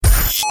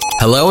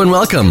Hello and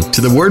welcome to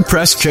the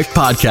WordPress Chick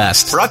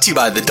podcast, brought to you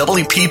by the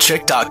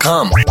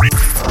WPChick.com.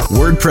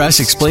 WordPress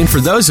explained for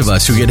those of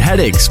us who get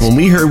headaches when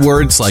we hear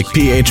words like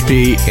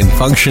PHP and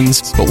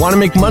functions, but want to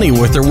make money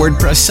with their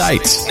WordPress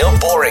sites. No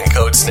boring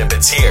code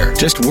snippets here,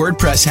 just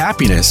WordPress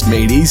happiness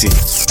made easy.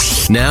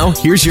 Now,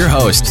 here's your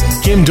host,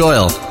 Kim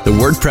Doyle, the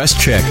WordPress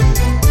Chick.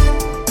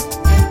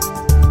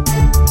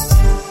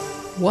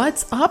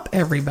 What's up,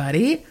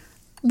 everybody?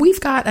 We've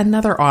got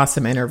another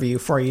awesome interview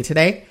for you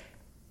today.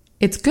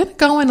 It's going to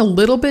go in a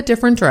little bit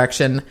different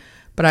direction,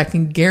 but I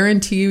can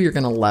guarantee you're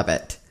going to love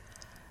it.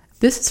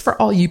 This is for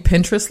all you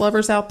Pinterest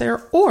lovers out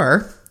there,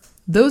 or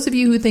those of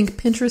you who think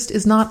Pinterest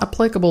is not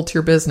applicable to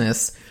your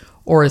business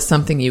or is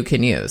something you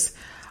can use.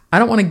 I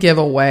don't want to give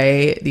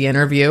away the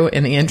interview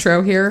in the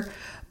intro here,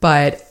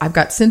 but I've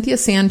got Cynthia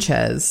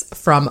Sanchez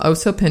from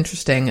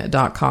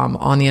osopinteresting.com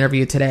on the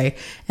interview today.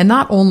 And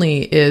not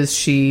only is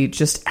she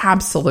just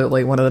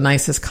absolutely one of the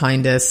nicest,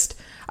 kindest,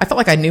 I felt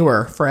like I knew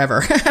her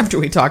forever after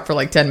we talked for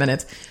like 10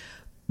 minutes,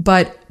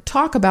 but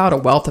talk about a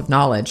wealth of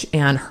knowledge,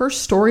 and her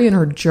story and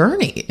her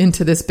journey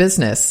into this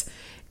business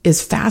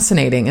is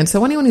fascinating. And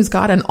so anyone who's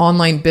got an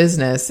online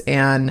business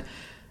and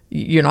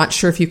you're not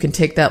sure if you can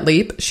take that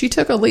leap, she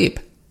took a leap,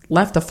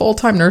 left a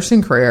full-time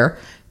nursing career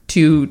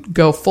to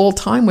go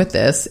full-time with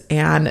this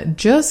and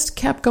just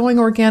kept going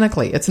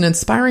organically. It's an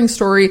inspiring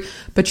story,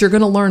 but you're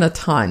going to learn a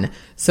ton.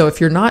 So if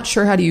you're not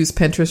sure how to use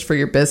Pinterest for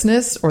your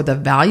business or the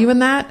value in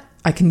that,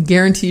 I can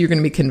guarantee you're going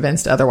to be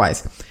convinced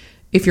otherwise.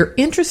 If you're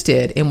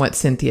interested in what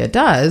Cynthia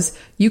does,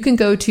 you can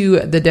go to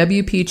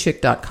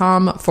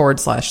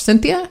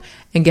thewpchick.com/Cynthia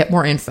and get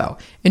more info.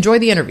 Enjoy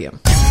the interview.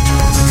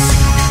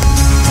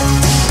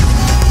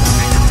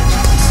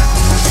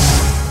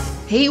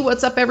 Hey,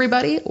 what's up,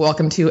 everybody?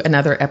 Welcome to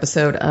another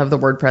episode of the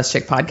WordPress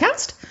Chick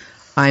podcast.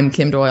 I'm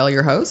Kim Doyle,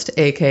 your host,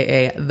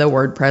 aka the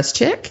WordPress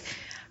Chick.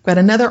 I've got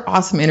another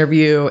awesome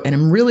interview, and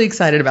I'm really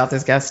excited about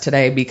this guest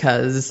today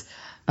because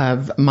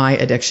of my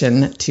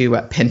addiction to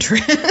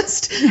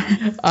Pinterest.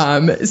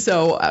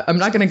 So I'm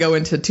not going to go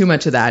into too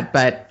much of that,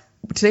 but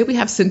today we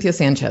have Cynthia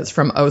Sanchez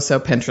from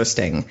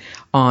Pinteresting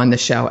on the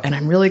show, and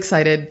I'm really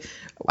excited.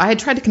 I had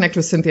tried to connect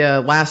with Cynthia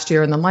last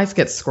year, and then life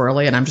gets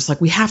squirrely, and I'm just like,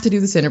 we have to do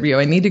this interview.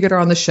 I need to get her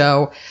on the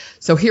show.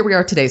 So here we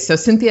are today. So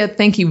Cynthia,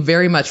 thank you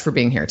very much for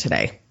being here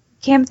today.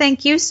 Kim,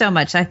 thank you so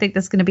much. I think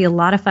this is going to be a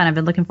lot of fun. I've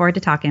been looking forward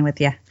to talking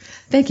with you.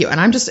 Thank you. And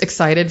I'm just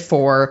excited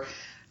for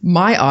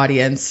my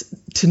audience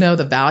to know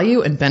the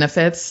value and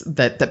benefits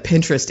that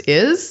Pinterest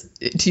is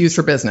to use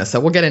for business. So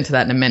we'll get into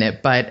that in a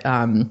minute, but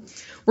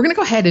we're going to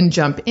go ahead and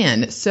jump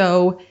in.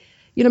 So,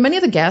 many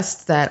of the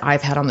guests that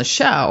I've had on the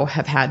show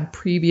have had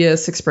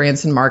previous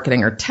experience in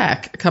marketing or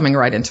tech coming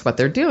right into what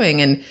they're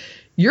doing. And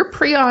your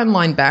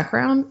pre-online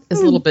background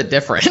is a little bit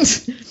different.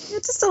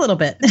 Just a little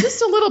bit.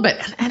 Just a little bit.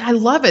 And I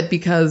love it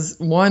because,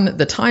 one,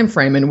 the time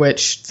frame in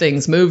which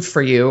things moved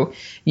for you,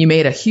 you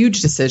made a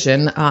huge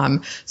decision.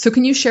 So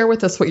can you share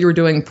with us what you were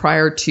doing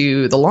prior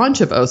to the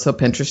launch of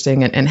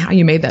Pinteresting and how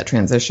you made that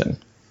transition?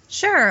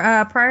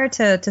 Sure. Prior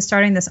to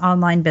starting this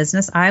online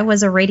business, I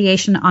was a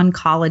radiation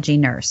oncology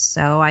nurse.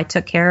 So I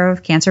took care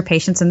of cancer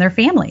patients and their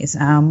families,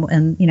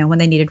 and when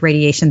they needed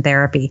radiation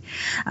therapy.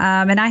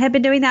 And I had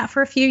been doing that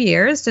for a few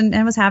years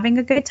and was having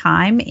a good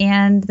time.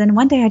 And then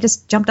one day I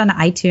just jumped on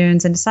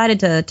iTunes and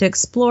decided to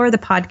explore the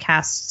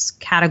podcasts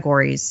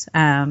categories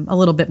a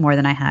little bit more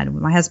than I had.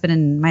 My husband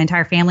and my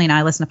entire family and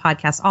I listen to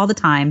podcasts all the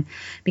time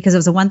because it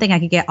was the one thing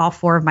I could get all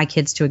four of my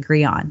kids to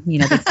agree on. They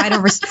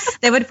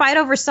would fight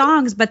over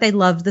songs, but they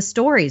loved the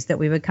stories that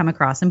we would come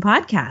across in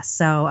podcasts.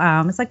 So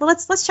it's like, well,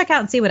 let's check out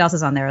and see what else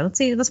is on there.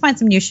 Let's find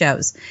some new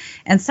shows.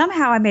 And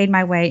somehow I made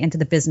my way into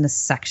the business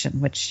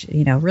section, which,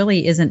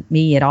 really isn't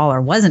me at all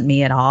or wasn't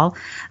me at all.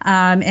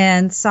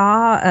 And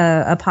saw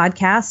a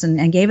podcast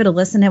and gave it a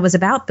listen. It was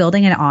about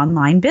building an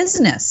online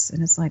business.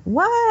 And it's like,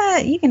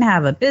 what? You can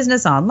have a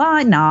business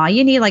online? Nah,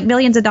 you need like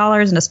millions of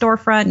dollars in a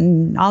storefront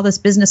and all this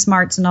business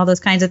smarts and all those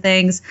kinds of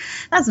things.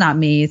 That's not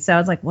me. So I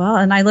was like, well,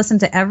 and I listened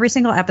to every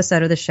single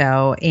episode of the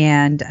show.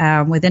 And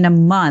within a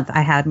month,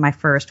 I had my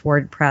first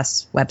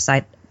WordPress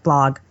website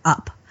blog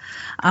up.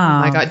 Oh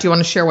my God. Do you want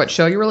to share what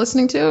show you were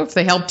listening to? If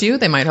they helped you,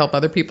 they might help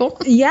other people.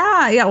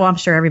 Yeah. Well, I'm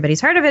sure everybody's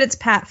heard of it. It's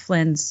Pat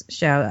Flynn's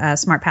show,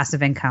 Smart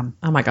Passive Income.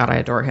 Oh my God. I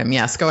adore him.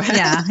 Yes. Go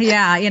ahead.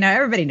 Yeah.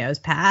 Everybody knows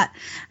Pat.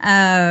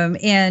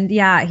 And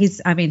yeah,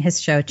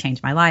 his show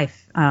changed my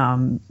life.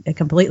 It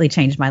completely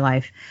changed my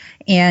life.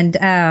 And,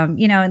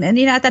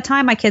 at that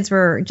time, my kids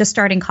were just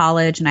starting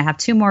college and I have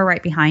two more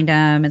right behind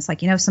them. It's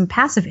like, some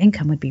passive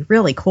income would be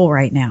really cool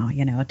right now.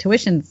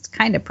 Tuition's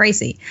kind of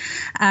pricey.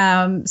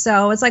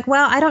 So it's like,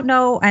 well, I don't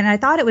know. And I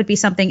thought it would be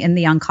something in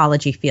the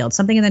oncology field,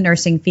 something in the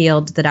nursing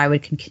field that I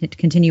would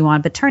continue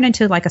on, but turn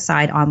into like a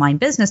side online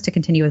business to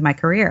continue with my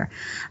career.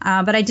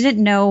 But I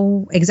didn't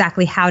know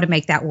exactly how to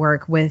make that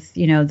work with,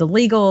 the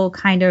legal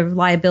kind of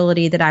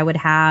liability that I would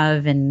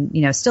have and,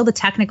 still the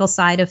technical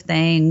side of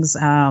things.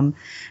 So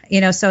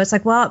it's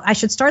like, well, I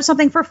should start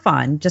something for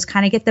fun, just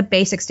kind of get the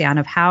basics down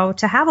of how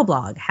to have a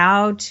blog,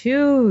 how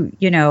to,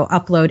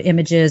 upload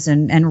images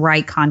and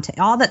write content,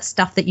 all that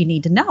stuff that you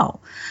need to know.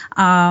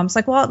 It's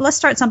like, well, let's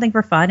start something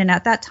for fun. And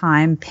at that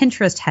time,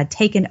 Pinterest had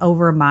taken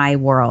over my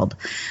world.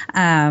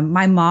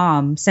 My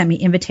mom sent me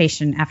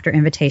invitation after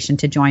invitation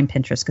to join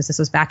Pinterest because this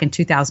was back in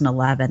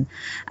 2011.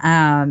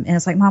 And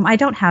it's like, Mom, I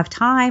don't have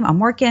time. I'm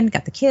working,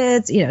 got the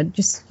kids, I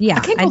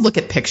can't go look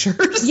at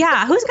pictures.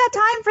 Yeah. Who's got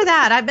time for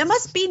that? It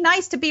must be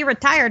nice to be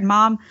retired,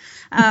 Mom.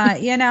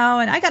 And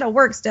I got to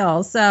work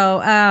still.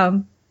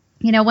 So,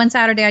 one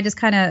Saturday I just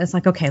it's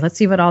like, okay, let's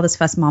see what all this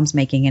fuss Mom's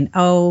making. And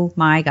oh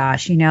my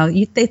gosh,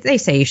 they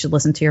say you should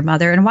listen to your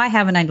mother. And why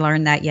haven't I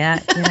learned that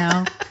yet?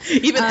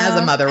 Even as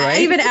a mother,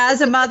 right? Even as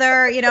a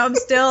mother, I'm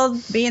still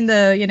being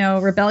the,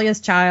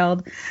 rebellious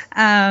child.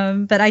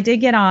 But I did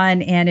get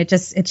on, and it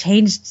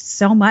changed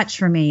so much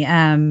for me.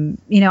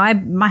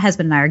 My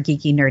husband and I are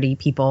geeky, nerdy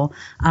people.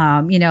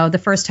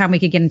 The first time we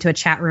could get into a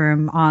chat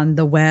room on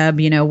the web,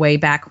 way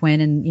back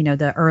when in,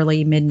 the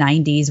early mid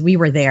 90s, we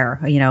were there,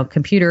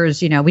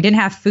 computers, we didn't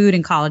have food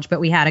in college,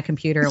 but we had a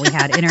computer, we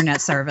had internet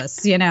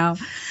service, Share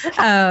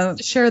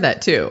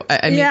that too.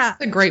 I mean,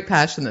 it's a great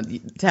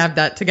passion to have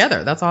that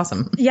together. That's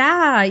awesome.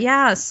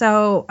 Yeah.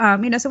 So,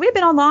 so we've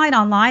been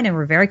online, and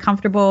we're very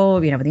comfortable,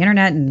 with the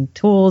internet and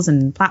tools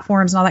and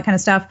platforms and all that kind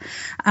of stuff.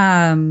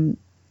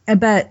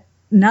 But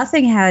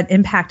nothing had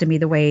impacted me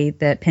the way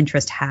that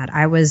Pinterest had.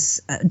 I was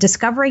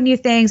discovering new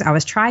things. I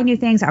was trying new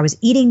things. I was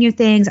eating new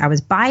things. I was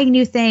buying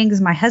new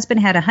things. My husband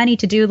had a honey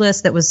to-do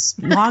list that was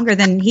longer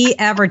than he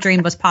ever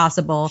dreamed was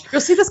possible.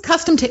 You'll see this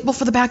custom table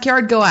for the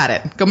backyard. Go at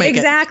it. Go make it.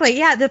 Exactly.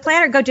 Yeah. The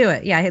planner, go do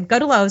it. Yeah. Go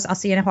to Lowe's. I'll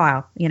see you in a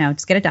while.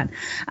 Just get it done.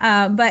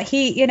 But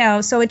he,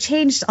 so it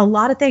changed a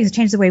lot of things. It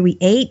changed the way we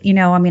ate.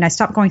 I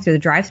stopped going through the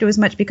drive-thru as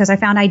much because I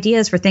found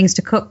ideas for things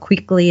to cook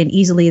quickly and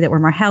easily that were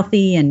more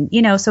healthy. And,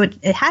 so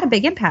it had a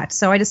big impact.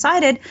 So I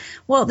decided,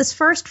 well, this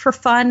first for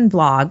fun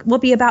blog will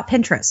be about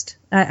Pinterest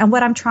and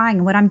what I'm trying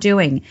and what I'm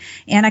doing.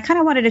 And I kind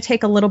of wanted to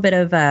take a little bit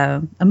of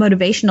a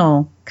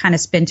motivational kind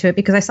of spin to it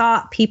because I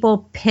saw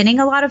people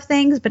pinning a lot of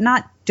things, but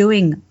not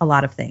doing a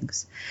lot of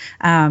things.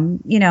 My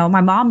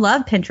mom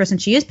loved Pinterest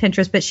and she is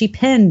Pinterest, but she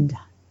pinned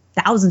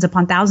thousands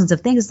upon thousands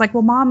of things. It's like,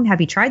 well, Mom, have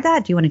you tried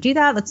that? Do you want to do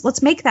that?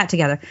 Let's make that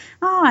together.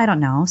 Oh, I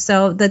don't know.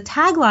 So the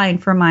tagline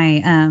for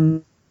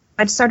my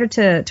I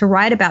started to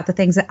write about the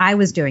things that I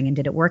was doing, and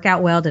did it work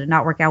out well? Did it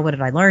not work out? What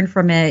did I learn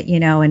from it?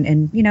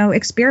 And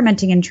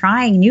experimenting and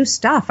trying new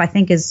stuff, I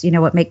think is,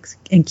 what makes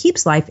and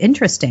keeps life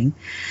interesting.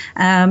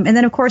 And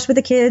then of course with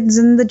the kids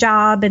and the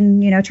job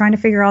and, trying to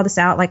figure all this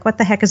out, like what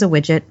the heck is a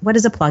widget? What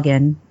is a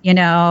plugin?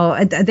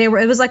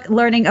 It was like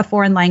learning a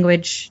foreign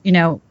language,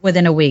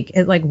 within a week.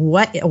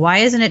 Why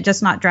isn't it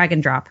just not drag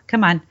and drop?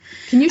 Come on.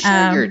 Can you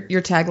share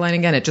your tagline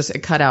again?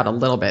 It cut out a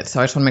little bit.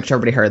 So I just want to make sure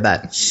everybody heard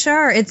that.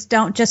 Sure. It's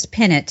don't just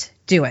pin it.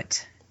 Do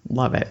it.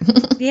 Love it.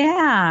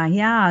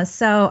 Yeah.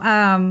 So,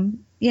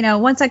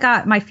 once I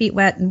got my feet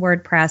wet in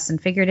WordPress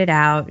and figured it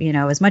out,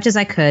 as much as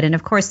I could. And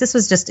of course, this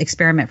was just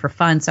experiment for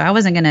fun. So I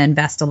wasn't going to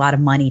invest a lot of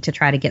money to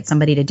try to get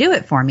somebody to do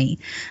it for me.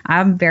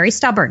 I'm very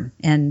stubborn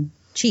and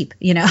cheap,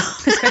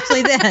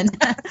 especially then.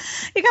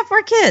 You got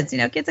 4 kids,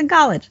 kids in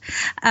college.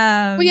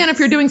 And if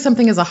you're doing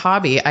something as a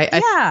hobby,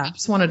 I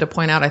just wanted to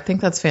point out, I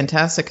think that's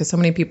fantastic because so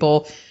many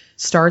people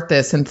start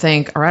this and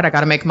think, all right, I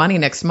got to make money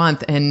next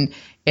month.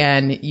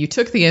 And you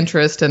took the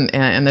interest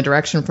and the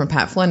direction from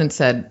Pat Flynn and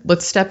said,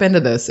 let's step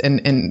into this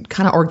and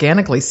kind of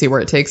organically see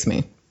where it takes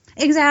me.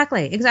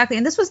 Exactly.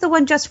 And this was the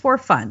one just for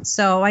fun.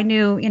 So I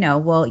knew,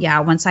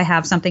 once I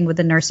have something with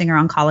the nursing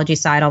or oncology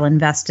side, I'll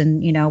invest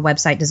in,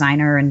 website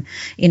designer and,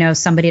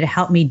 somebody to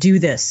help me do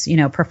this,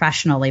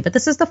 professionally. But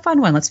this is the fun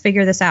one. Let's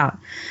figure this out.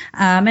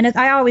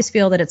 I always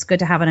feel that it's good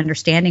to have an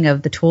understanding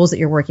of the tools that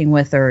you're working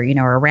with or,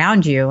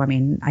 around you. I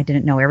mean, I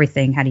didn't know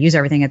everything, how to use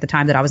everything at the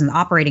time that I was in the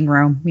operating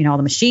room, all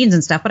the machines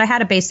and stuff, but I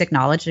had a basic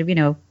knowledge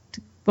of,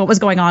 what was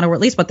going on, or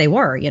at least what they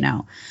were,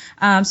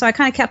 So I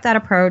kind of kept that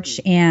approach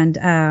and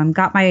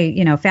got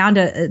my, found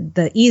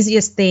the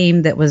easiest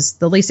theme that was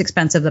the least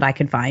expensive that I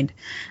could find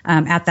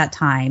at that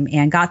time,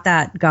 and got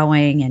that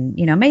going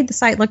and, made the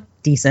site look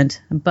decent.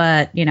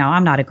 But,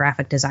 I'm not a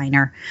graphic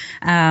designer.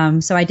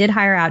 So I did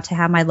hire out to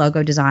have my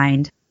logo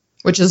designed.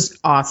 Which is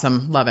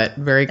awesome. Love it.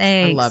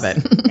 I love it.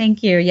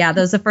 Thank you. Yeah,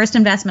 that was the first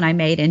investment I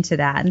made into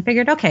that, and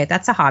figured, okay,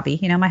 that's a hobby.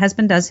 My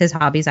husband does his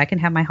hobbies. I can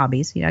have my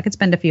hobbies. I could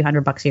spend a few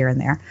 $100 here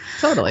and there.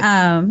 Totally.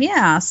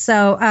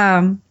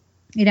 So,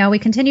 we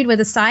continued with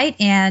the site,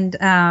 and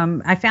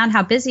I found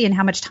how busy and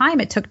how much time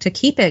it took to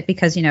keep it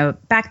because,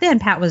 back then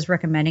Pat was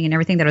recommending and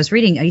everything that I was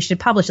reading, you should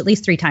publish at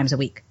least 3 times a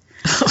week.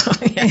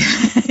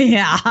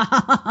 Yeah.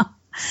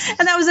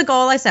 And that was a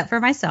goal I set for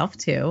myself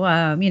too.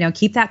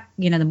 Keep that,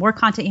 the more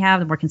content you have,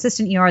 the more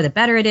consistent you are, the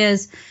better it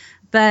is.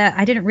 But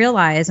I didn't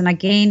realize, and I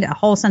gained a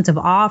whole sense of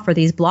awe for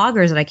these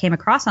bloggers that I came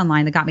across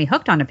online that got me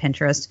hooked onto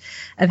Pinterest,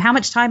 of how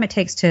much time it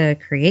takes to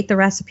create the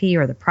recipe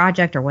or the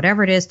project or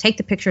whatever it is, take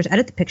the pictures,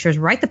 edit the pictures,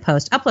 write the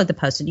post, upload the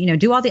post, and, you know,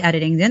 do all the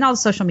editing, then all the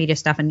social media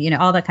stuff and, you know,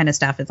 all that kind of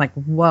stuff. It's like,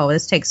 whoa,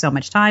 this takes so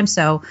much time.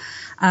 So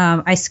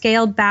I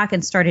scaled back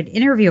and started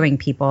interviewing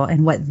people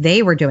and what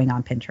they were doing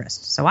on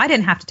Pinterest. So I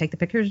didn't have to take the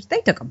pictures.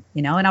 They took them,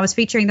 you know, and I was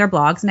featuring their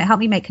blogs, and it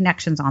helped me make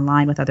connections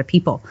online with other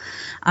people.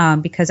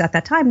 Because at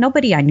that time,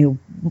 nobody I knew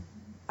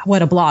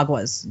what a blog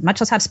was,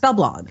 much less how to spell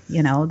blog,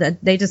 you know,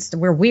 that they just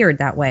were weird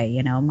that way.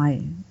 You know,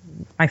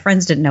 my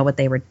friends didn't know what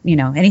they were, you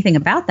know, anything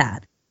about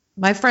that.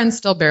 My friends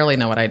still barely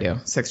know what I do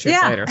 6 years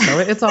later, so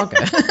it's all good.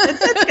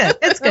 It's good.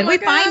 It's good. We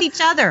find each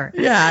other.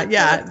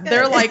 Yeah.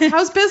 They're like,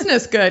 how's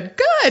business? Good.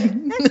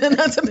 And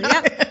that's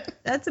about it.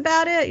 That's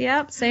about it.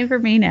 Yep. Same for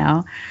me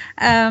now.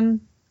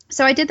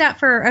 So I did that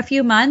for a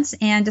few months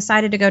and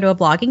decided to go to a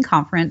blogging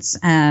conference.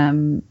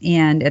 And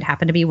it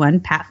happened to be one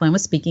Pat Flynn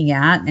was speaking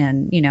at,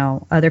 and, you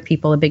know, other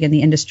people are big in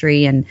the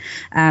industry. And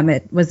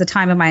it was the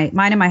time of mine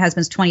and my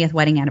husband's 20th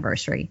wedding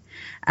anniversary.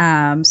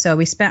 So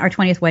we spent our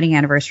 20th wedding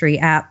anniversary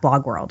at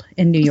Blog World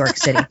in New York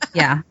City.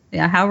 Yeah.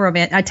 How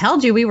romantic. I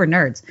told you we were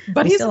nerds.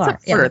 But he's a supporter.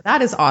 Yeah.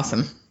 That is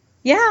awesome.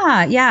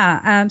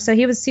 Yeah. So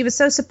he was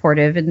so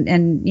supportive,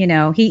 and you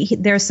know, he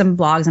there's some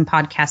blogs and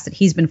podcasts that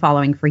he's been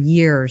following for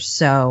years.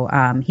 So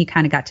he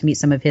kind of got to meet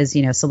some of his,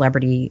 you know,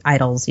 celebrity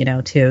idols, you know,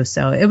 too.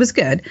 So it was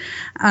good.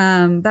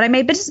 But I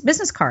made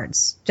business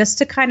cards just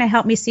to kind of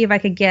help me see if I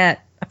could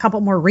get a couple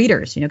more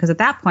readers, you know, because at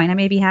that point I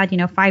maybe had, you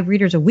know, 5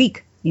 readers a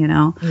week, you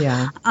know.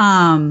 Yeah.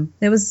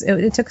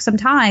 It took some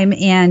time,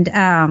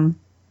 and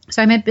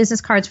so I made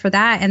business cards for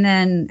that. And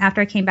then after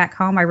I came back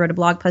home, I wrote a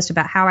blog post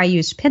about how I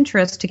used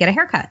Pinterest to get a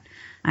haircut.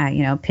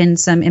 You know, pinned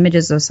some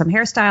images of some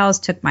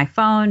hairstyles, took my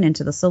phone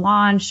into the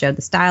salon, showed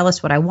the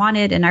stylist what I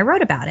wanted, and I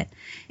wrote about it.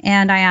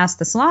 And I asked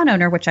the salon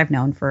owner, which I've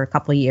known for a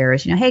couple of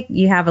years, you know, hey,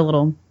 you have a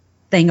little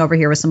thing over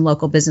here with some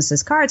local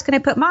businesses cards. Can I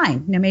put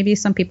mine? You know, maybe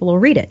some people will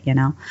read it, you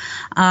know.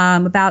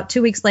 About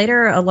 2 weeks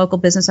later, a local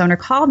business owner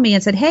called me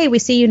and said, hey, we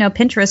see you know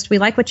Pinterest. We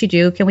like what you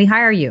do. Can we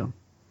hire you?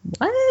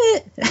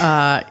 What?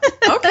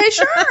 Okay,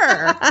 sure.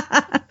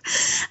 I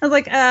was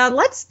like,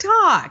 let's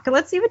talk.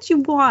 Let's see what you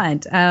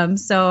want.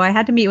 So I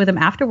had to meet with him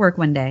after work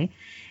one day.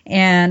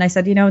 And I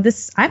said, you know,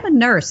 I'm a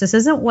nurse. This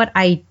isn't what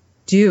I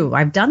do.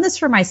 I've done this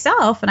for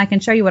myself, and I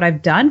can show you what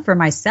I've done for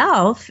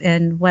myself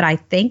and what I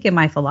think and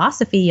my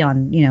philosophy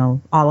on, you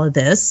know, all of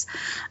this.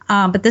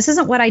 But this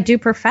isn't what I do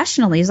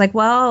professionally. He's like,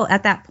 well,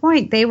 at that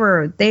point,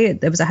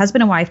 it was a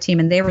husband and wife team,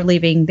 and they were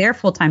leaving their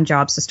full-time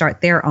jobs to start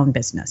their own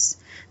business.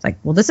 It's like,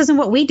 well, this isn't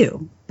what we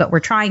do, but we're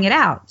trying it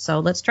out. So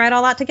let's try it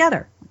all out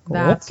together.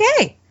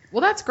 Okay.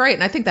 Well, that's great.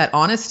 And I think that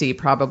honesty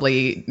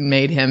probably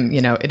made him,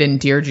 you know, it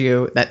endeared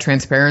you. That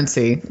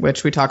transparency,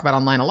 which we talk about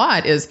online a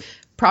lot, is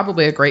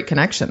probably a great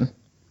connection.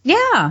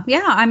 Yeah.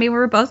 I mean, we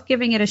were both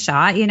giving it a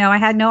shot. You know,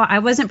 I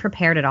wasn't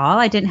prepared at all.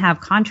 I didn't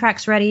have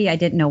contracts ready. I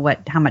didn't know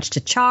how much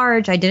to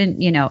charge. I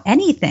didn't, you know,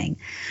 anything.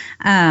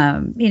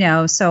 You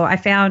know, so I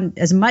found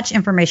as much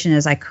information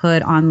as I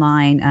could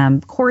online,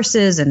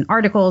 courses and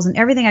articles and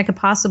everything I could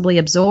possibly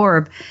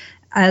absorb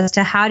as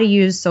to how to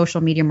use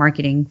social media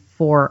marketing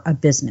for a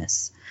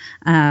business.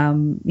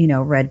 You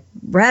know,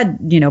 read,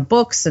 you know,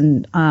 books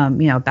and,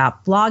 you know,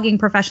 about blogging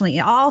professionally,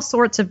 all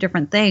sorts of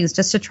different things,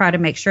 just to try to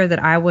make sure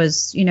that I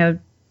was, you know,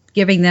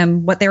 giving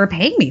them what they were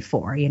paying me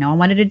for. You know, I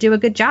wanted to do a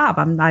good job.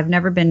 I've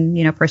never been,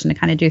 you know, a person to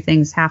kind of do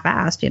things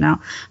half-assed, you know.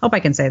 Hope I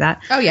can say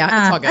that. Oh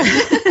yeah, it's all good.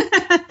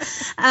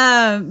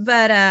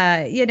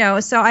 But you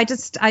know, so I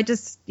just,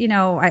 you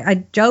know, I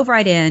dove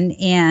right in,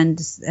 and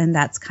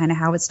that's kind of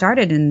how it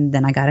started. And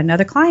then I got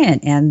another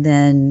client, and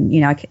then,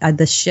 you know,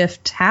 the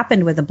shift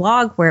happened with the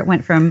blog, where it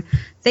went from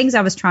things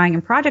I was trying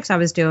and projects I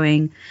was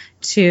doing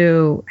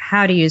to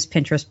how to use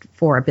Pinterest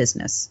for a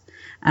business.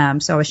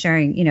 So I was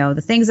sharing, you know,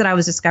 the things that I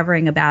was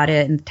discovering about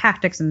it, and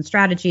tactics and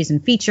strategies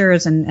and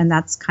features. And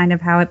that's kind of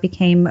how it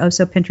became oh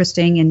so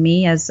Pinteresting in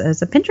me as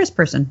a Pinterest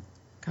person.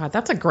 God,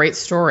 that's a great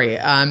story.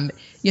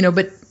 You know,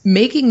 but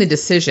making the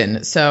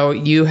decision. So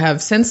you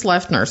have since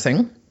left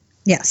nursing.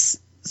 Yes.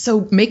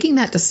 So making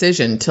that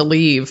decision to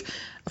leave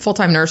a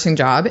full-time nursing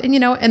job, and, you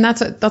know, and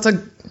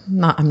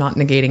I'm not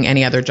negating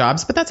any other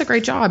jobs, but that's a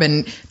great job.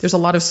 And there's a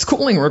lot of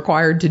schooling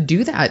required to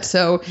do that.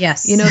 So,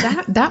 yes, you know,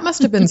 that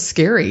must have been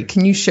scary.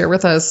 Can you share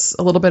with us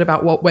a little bit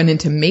about what went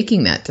into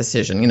making that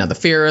decision? You know, the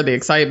fear, the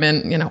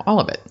excitement, you know, all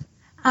of it.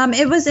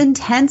 It was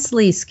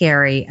intensely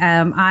scary.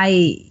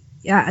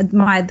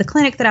 The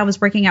clinic that I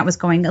was working at was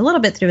going a little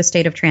bit through a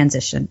state of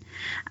transition.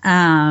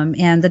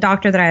 And the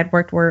doctor that I had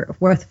worked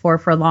with for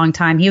a long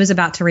time, he was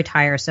about to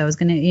retire. So I was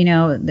going to, you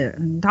know, the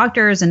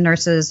doctors and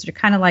nurses are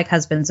kind of like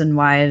husbands and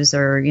wives,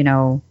 or, you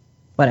know,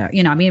 whatever,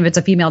 you know, I mean, if it's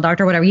a female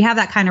doctor, whatever, you have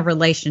that kind of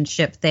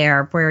relationship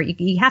there where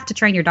you have to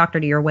train your doctor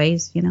to your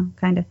ways, you know,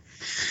 kind of.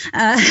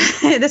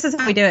 This is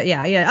how we do it.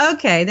 Yeah.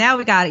 Okay. Now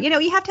we got it. You know,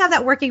 you have to have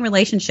that working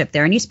relationship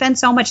there, and you spend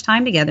so much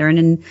time together.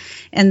 And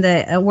in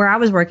the where I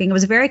was working, it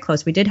was very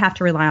close. We did have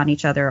to rely on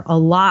each other a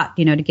lot,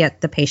 you know, to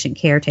get the patient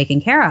care taken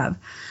care of.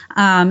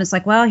 It's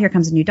like, well, here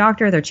comes a new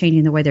doctor. They're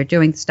changing the way they're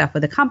doing stuff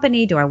with the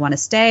company. Do I want to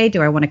stay?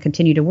 Do I want to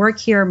continue to work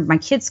here? My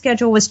kid's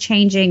schedule was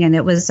changing, and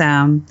it was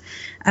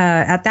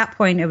at that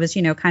point, it was,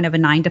 kind of a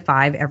 9 to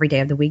 5 every day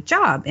of the week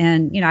job.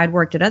 And, I'd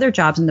worked at other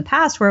jobs in the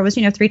past where it was,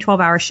 3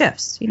 12-hour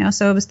shifts,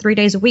 so it was 3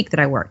 days a week that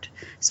I worked.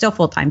 Still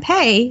full-time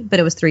pay, but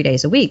it was 3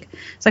 days a week.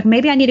 It's like,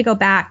 maybe I need to go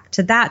back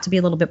to that to be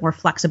a little bit more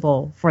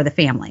flexible for the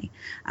family.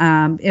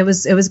 It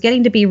was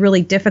getting to be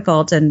really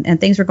difficult,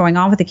 and things were going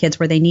on with the kids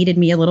where they needed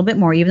me a little bit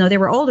more. Even though they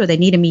were older, they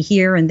needed me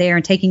here and there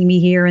and taking me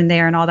here and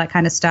there and all that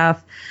kind of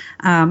stuff.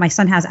 My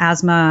son has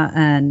asthma,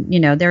 and,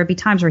 there would be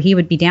times where he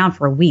would be down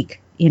for a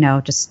week,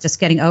 just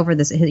getting over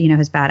this,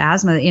 his bad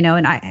asthma,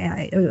 and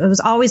it was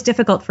always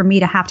difficult for me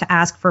to have to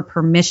ask for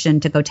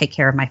permission to go take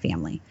care of my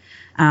family.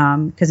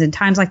 Because in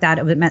times like that,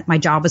 it meant my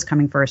job was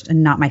coming first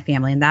and not my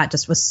family. And that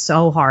just was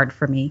so hard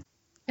for me.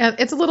 Yeah,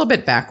 it's a little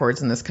bit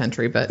backwards in this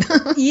country, but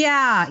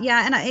yeah.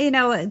 And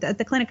at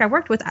the clinic I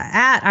worked with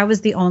I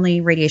was the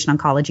only radiation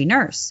oncology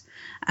nurse.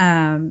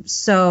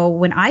 So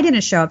when I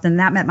didn't show up, then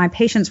that meant my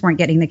patients weren't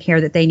getting the care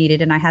that they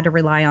needed, and I had to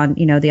rely on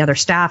the other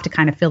staff to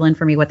kind of fill in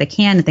for me what they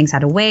can, and things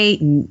had to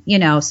wait, and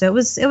so it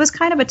was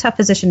kind of a tough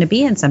position to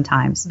be in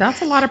sometimes.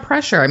 That's a lot of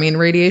pressure. I mean,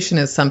 radiation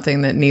is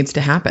something that needs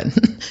to happen.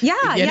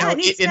 Yeah, it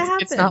needs to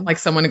happen. It's not like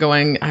someone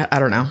going, I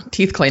don't know,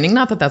 teeth cleaning.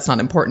 Not that that's not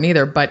important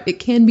either, but it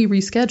can be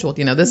rescheduled.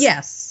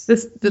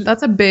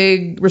 That's a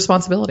big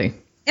responsibility.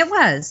 It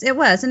was.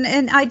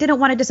 And I didn't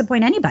want to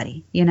disappoint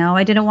anybody.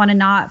 I didn't want to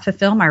not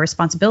fulfill my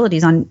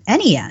responsibilities on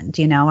any end.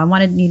 I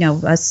wanted,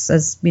 us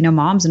as,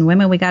 moms and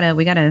women, we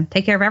gotta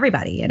take care of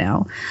everybody,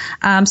 So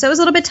it was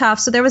a little bit tough.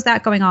 So there was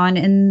that going on.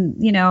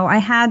 And, I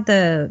had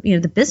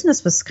the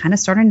business was kind of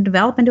starting to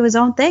develop into its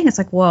own thing. It's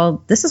like,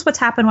 well, this is what's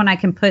happened when I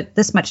can put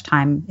this much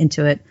time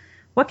into it.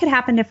 What could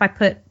happen if I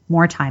put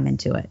more time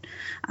into it?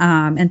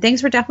 And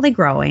things were definitely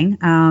growing.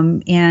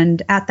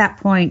 And at that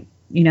point,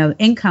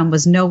 income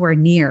was nowhere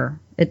near.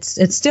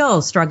 It's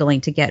still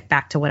struggling to get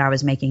back to what I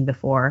was making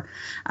before.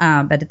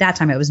 But at that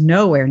time, it was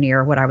nowhere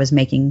near what I was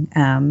making.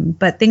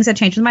 But things had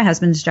changed with my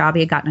husband's job.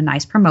 He had gotten a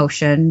nice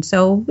promotion.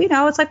 So,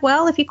 it's like,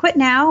 well, if you quit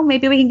now,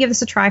 maybe we can give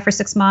this a try for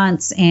 6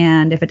 months.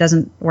 And if it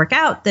doesn't work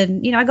out,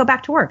 then, I go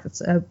back to work. It's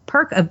a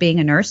perk of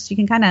being a nurse. You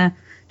can kind of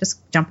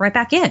just jump right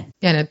back in.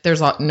 Yeah,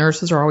 and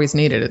nurses are always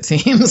needed, it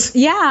seems.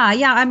 Yeah.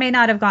 I may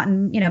not have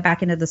gotten,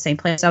 back into the same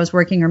place I was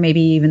working, or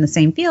maybe even the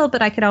same field,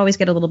 but I could always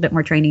get a little bit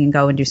more training and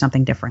go and do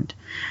something different.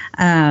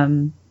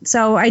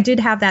 So I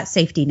did have that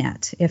safety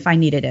net if I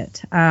needed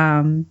it.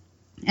 And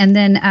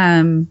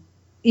then,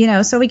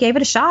 so we gave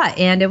it a shot,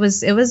 and it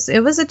was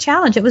a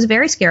challenge. It was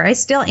very scary. I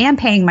still am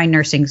paying my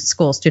nursing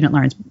school student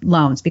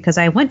loans because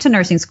I went to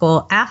nursing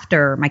school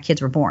after my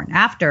kids were born,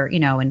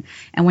 and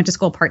went to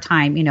school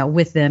part-time,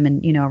 with them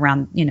and,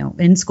 around,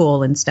 in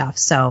school and stuff.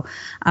 So,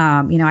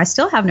 I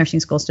still have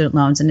nursing school student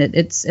loans, and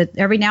it's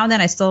every now and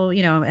then I still,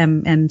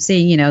 am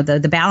seeing,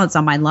 the balance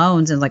on my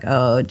loans, and like,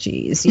 oh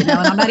geez, and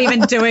I'm not even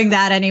doing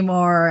that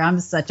anymore. I'm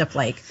such a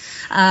flake.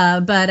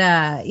 But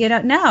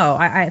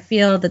I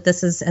feel that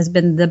this has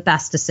been the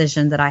best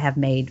decision that I have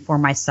made for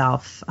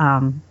myself.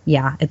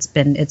 It's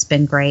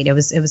been great. It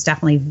was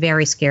definitely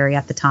very scary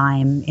at the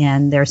time,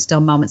 and there's still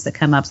moments that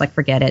come up like,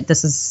 forget it.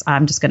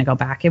 I'm just going to go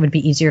back. It would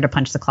be easier to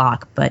punch the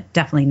clock, but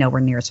definitely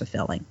nowhere near as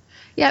fulfilling.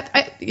 Yeah,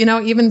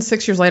 even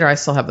 6 years later, I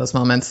still have those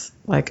moments.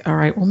 Like, all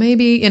right, well,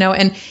 maybe,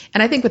 and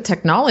I think with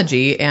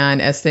technology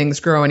and as things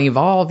grow and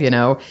evolve,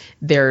 your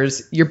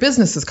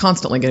business is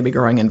constantly going to be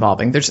growing and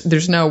evolving.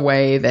 There's no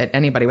way that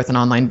anybody with an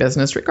online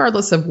business,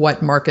 regardless of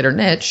what market or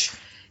niche,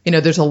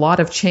 there's a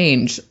lot of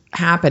change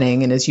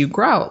happening. And as you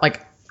grow,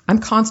 like, I'm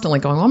constantly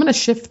going, well, I'm going to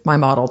shift my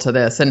model to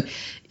this. And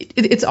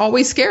it's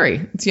always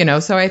scary,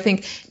 so I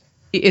think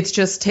it's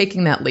just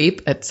taking that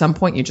leap. At some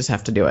point, you just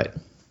have to do it.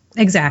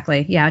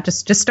 Exactly. Yeah.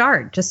 Just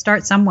start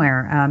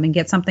somewhere, and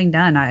get something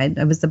done.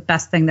 It was the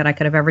best thing that I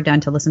could have ever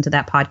done to listen to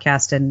that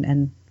podcast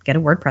and get a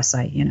WordPress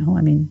site,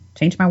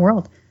 changed my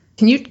world.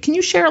 Can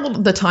you share a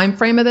little the time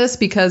frame of this?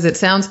 Because it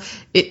sounds,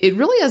 it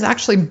really has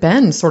actually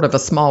been sort of a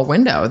small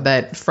window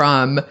that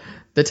from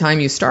the time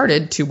you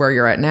started to where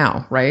you're at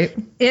now, right?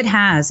 It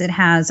has.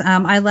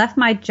 I left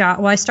my job.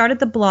 Well, I started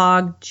the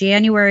blog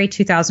January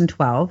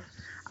 2012,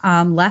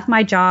 left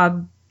my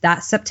job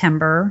that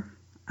September,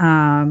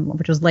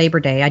 which was Labor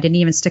Day. I didn't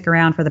even stick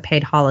around for the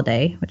paid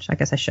holiday, which I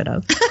guess I should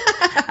have.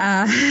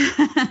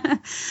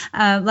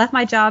 Left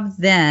my job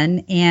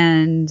then.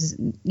 And,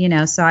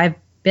 so I've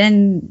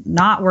been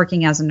not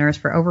working as a nurse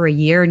for over a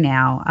year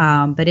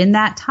now. But in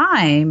that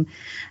time,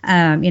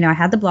 I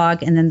had the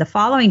blog, and then the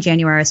following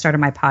January, I started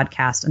my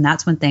podcast, and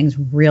that's when things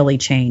really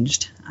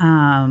changed.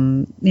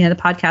 The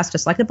podcast,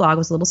 just like the blog,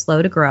 was a little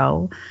slow to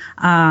grow.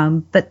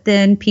 But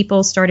then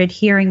people started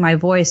hearing my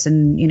voice,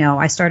 and,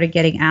 I started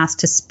getting asked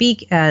to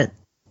speak at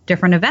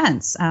different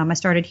events. I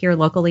started here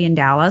locally in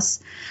Dallas.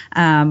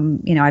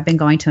 I've been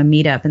going to a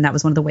meetup, and that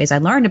was one of the ways I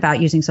learned about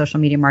using social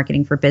media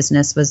marketing for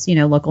business was,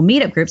 local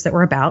meetup groups that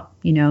were about,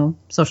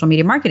 social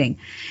media marketing.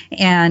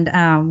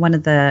 And one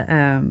of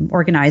the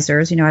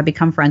organizers, I've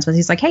become friends with,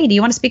 he's like, hey, do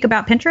you want to speak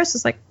about Pinterest?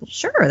 It's like, well,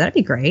 sure, that'd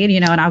be great.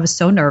 And I was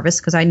so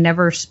nervous because I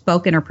never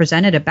spoken or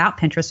presented about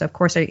Pinterest. So of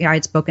course, I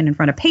had spoken in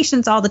front of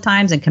patients all the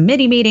times and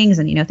committee meetings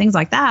and, things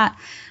like that,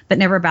 but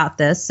never about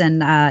this.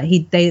 And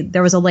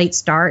there was a late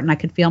start, and I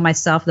could feel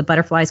myself, the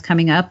butterflies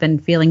coming up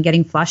and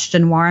getting flushed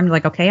and warm.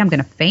 Like, okay, I'm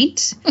going to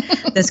faint.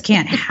 This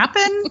can't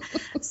happen.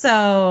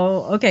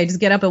 So, okay, just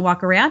get up and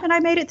walk around. And I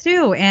made it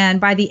through.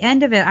 And by the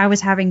end of it, I was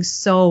having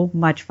so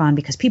much fun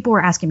because people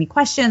were asking me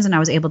questions and I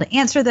was able to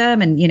answer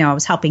them. And, I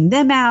was helping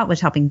them out,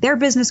 was helping their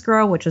business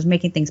grow, which was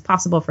making things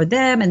possible for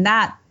them. And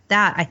that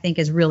I think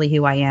is really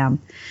who I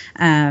am.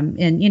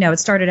 It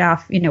started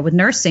off, with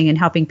nursing and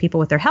helping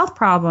people with their health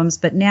problems.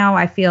 But now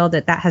I feel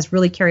that has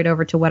really carried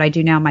over to what I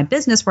do now in my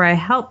business, where I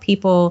help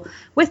people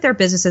with their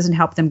businesses and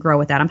help them grow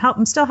with that.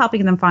 I'm still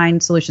helping them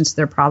find solutions to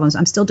their problems.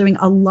 I'm still doing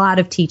a lot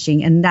of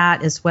teaching. And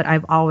that is what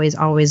I've always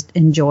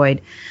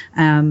enjoyed.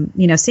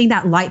 Seeing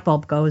that light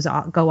bulb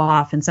go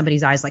off in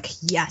somebody's eyes, like,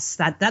 yes,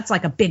 that's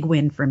like a big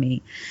win for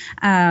me.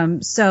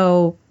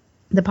 So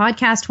the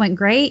podcast went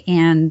great,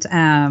 and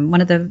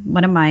one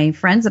of my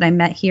friends that I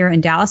met here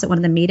in Dallas at one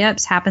of the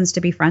meetups happens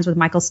to be friends with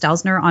Michael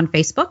Stelzner on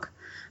Facebook,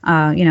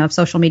 of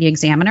Social Media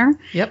Examiner.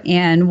 Yep.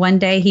 And one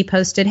day he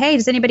posted, hey,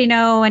 does anybody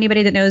know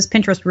anybody that knows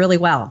Pinterest really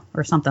well,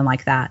 or something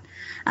like that?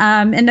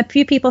 And a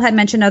few people had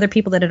mentioned other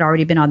people that had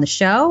already been on the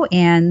show,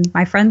 and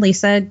my friend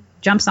Lisa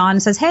jumps on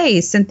and says, hey,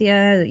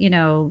 Cynthia,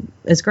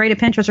 is great at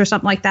Pinterest or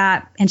something like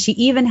that. And she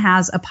even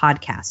has a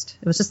podcast.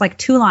 It was just like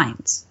 2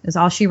 lines is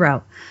all she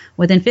wrote.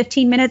 Within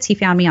 15 minutes, he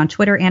found me on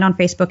Twitter and on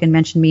Facebook and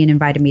mentioned me and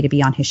invited me to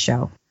be on his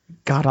show.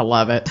 Gotta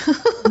love it.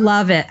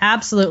 Love it.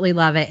 Absolutely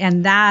love it.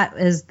 And that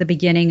is the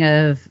beginning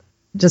of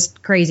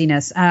just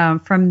craziness.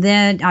 From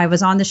then I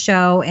was on the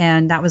show,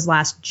 and that was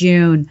last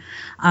June.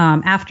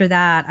 After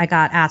that, I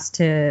got asked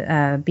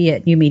to be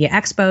at New Media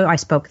Expo. I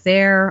spoke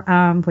there,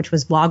 which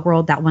was Blog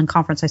World, that one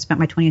conference I spent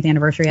my 20th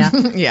anniversary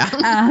at. Yeah.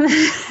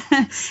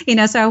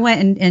 So I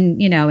went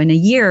and in a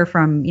year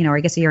from, or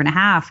I guess a year and a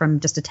half from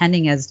just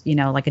attending as,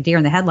 like a deer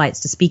in the headlights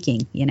to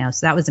speaking,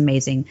 so that was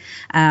amazing.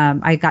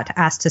 I got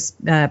asked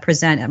to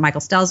present at Michael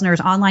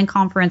Stelzner's online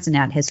conference and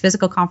at his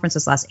physical conference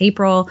this last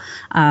April.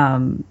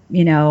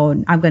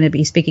 I'm going to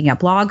be speaking at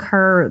Blog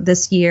Her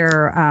this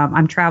year.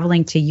 I'm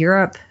traveling to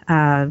Europe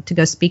to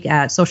go speak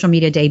at Social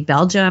Media Day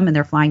Belgium, and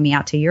they're flying me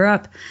out to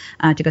Europe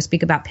to go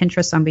speak about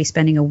Pinterest. So I'm going to be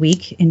spending a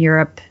week in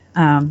Europe.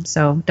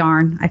 So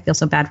darn, I feel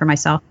so bad for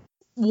myself.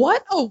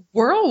 What a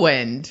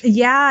whirlwind.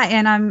 Yeah,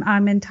 and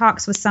I'm in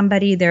talks with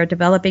somebody. They're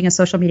developing a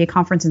social media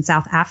conference in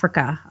South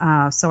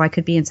Africa. So I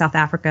could be in South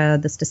Africa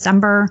this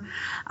December.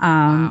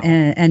 Wow.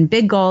 And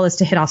big goal is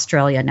to hit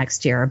Australia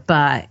next year.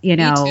 But, Me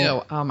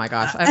too. Oh, my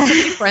gosh. I have so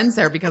many friends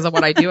there because of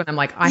what I do. And I'm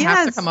like, I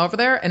have to come over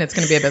there, and it's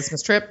going to be a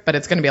business trip, but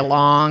it's going to be a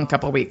long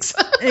couple of weeks.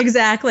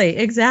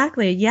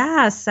 Exactly.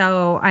 Yeah.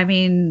 So, I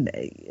mean,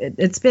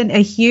 it's been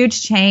a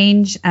huge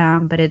change,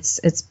 but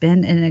it's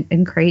been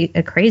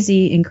a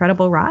crazy,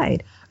 incredible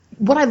ride.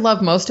 What I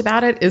love most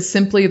about it is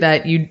simply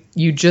that you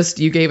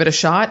gave it a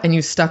shot and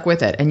you stuck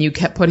with it and you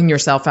kept putting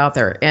yourself out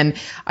there. And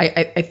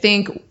I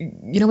think,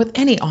 with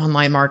any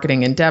online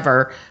marketing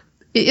endeavor,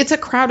 it's a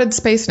crowded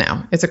space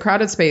now. It's a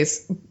crowded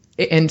space.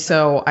 And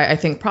so I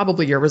think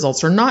probably your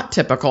results are not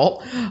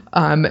typical.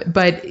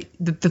 But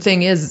the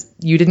thing is,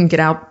 you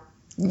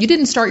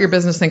didn't start your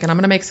business thinking I'm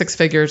going to make 6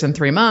 figures in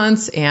 3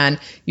 months, and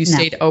you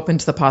stayed open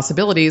to the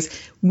possibilities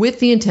with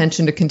the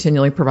intention to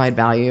continually provide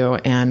value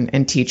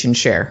and teach and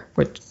share,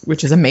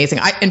 which is amazing.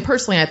 And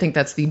personally, I think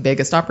that's the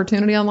biggest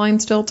opportunity online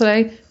still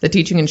today, the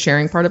teaching and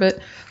sharing part of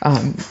it,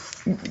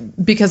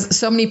 because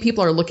so many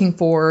people are looking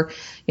for,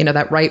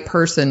 that right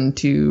person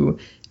to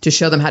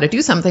show them how to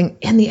do something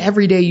in the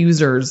everyday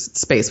user's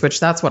space, which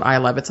that's what I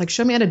love. It's like,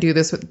 show me how to do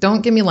this.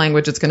 Don't give me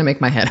language. It's going to make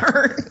my head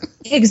hurt.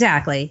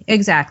 Exactly.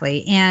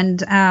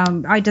 And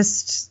I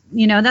just,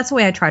 that's the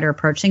way I try to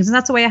approach things. And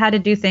that's the way I had to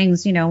do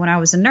things, when I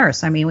was a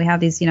nurse. I mean, we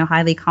have these,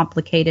 highly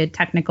complicated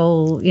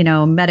technical,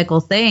 medical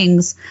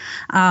things.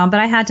 But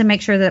I had to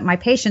make sure that my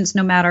patients,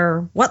 no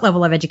matter what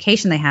level of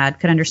education they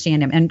had, could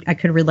understand them and I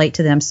could relate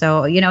to them.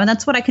 So, and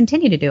that's what I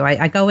continue to do.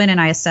 I go in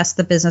and I assess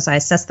the business. I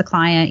assess the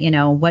client,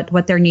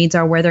 what their needs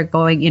are, where they're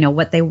going,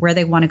 where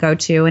they want to go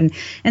to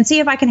and see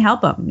if I can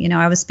help them.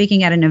 I was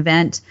speaking at an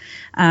event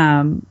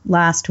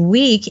last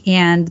week,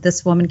 and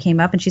this woman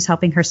came up and she's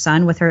helping her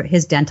son with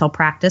his dental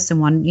practice and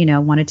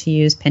wanted to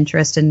use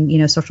Pinterest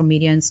and, social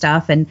media and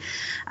stuff. And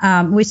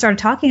we started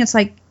talking. It's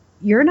like,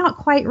 you're not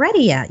quite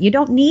ready yet. You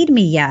don't need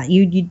me yet.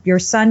 Your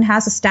son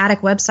has a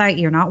static website.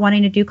 You're not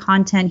wanting to do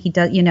content. He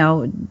does,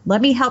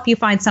 let me help you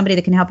find somebody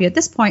that can help you at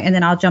this point, and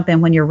then I'll jump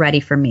in when you're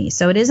ready for me.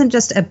 So it isn't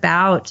just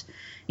about,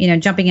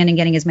 jumping in and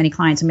getting as many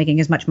clients and making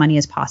as much money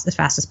as fast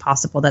as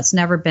possible. That's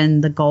never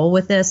been the goal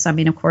with this. I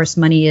mean, of course,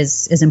 money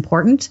is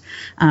important.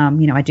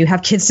 I do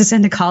have kids to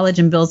send to college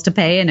and bills to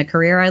pay and a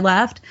career I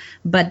left,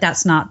 but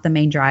that's not the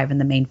main drive and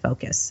the main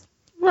focus.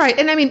 Right.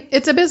 And I mean,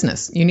 it's a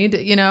business. You need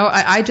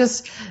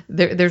to,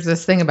 there's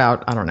this thing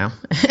about, I don't know,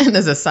 and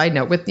as a side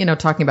note with,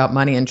 talking about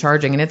money and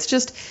charging, and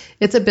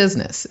it's a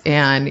business.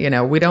 And,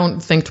 we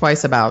don't think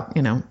twice about,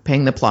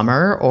 paying the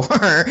plumber or,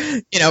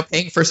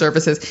 paying for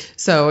services.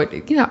 So,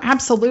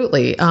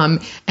 absolutely.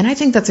 And I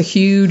think that's a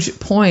huge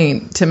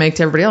point to make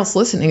to everybody else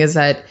listening, is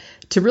that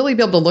to really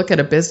be able to look at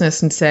a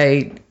business and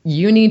say,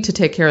 you need to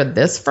take care of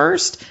this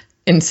first,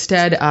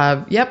 instead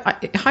of,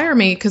 hire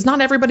me, because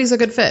not everybody's a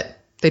good fit.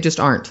 They just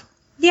aren't.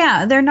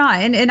 Yeah, they're not.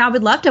 And I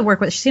would love to work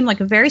with, she seemed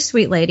like a very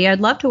sweet lady. I'd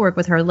love to work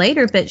with her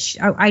later, but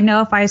I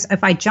know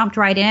if I jumped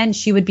right in,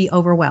 she would be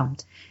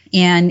overwhelmed.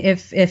 And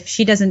if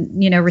she doesn't,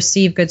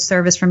 receive good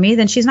service from me,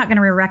 then she's not going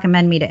to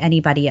recommend me to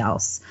anybody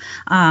else.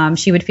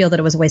 She would feel that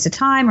it was a waste of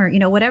time or,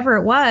 whatever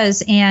it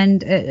was.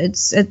 And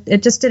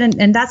it just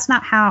didn't. And that's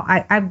not how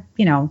I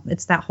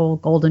it's that whole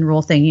golden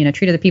rule thing,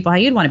 treat other people how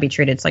you'd want to be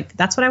treated. It's like,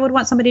 that's what I would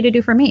want somebody to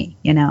do for me,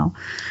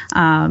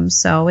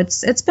 So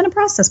it's been a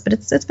process, but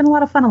it's been a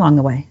lot of fun along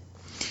the way.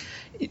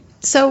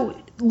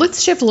 So let's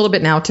shift a little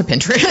bit now to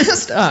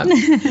Pinterest,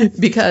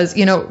 because,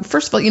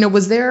 first of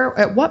all,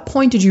 at what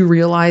point did you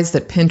realize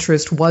that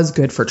Pinterest was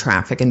good for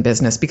traffic and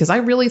business? Because I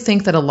really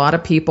think that a lot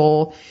of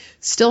people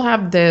still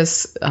have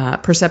this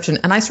perception,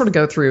 and I sort of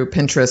go through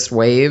Pinterest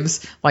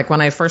waves. Like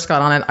when I first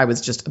got on it,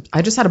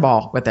 I just had a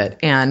ball with it.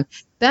 And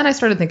then I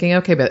started thinking,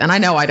 okay, and I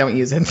know I don't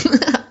use it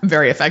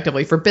very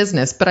effectively for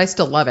business, but I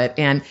still love it.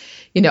 And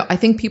I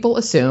think people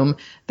assume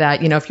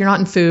that, if you're not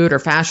in food or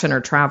fashion or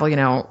travel,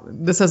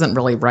 this isn't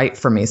really right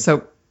for me.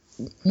 So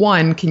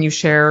one, can you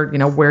share,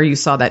 where you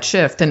saw that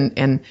shift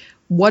and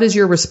what is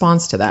your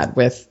response to that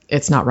with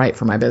it's not right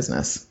for my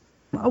business?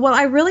 Well,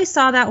 I really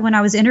saw that when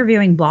I was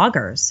interviewing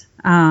bloggers,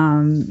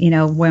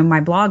 when my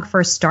blog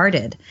first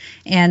started,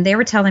 and they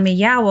were telling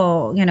me,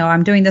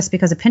 I'm doing this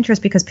because of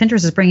Pinterest, because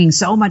Pinterest is bringing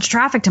so much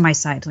traffic to my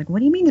site. Like, what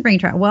do you mean it's bringing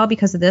traffic? Well,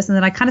 because of this. And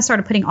then I kind of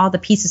started putting all the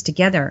pieces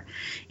together,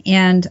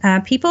 and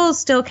people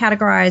still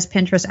categorize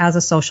Pinterest as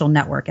a social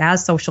network,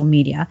 as social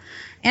media.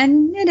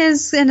 And it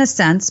is in a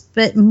sense,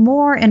 but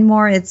more and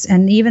more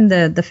and even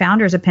the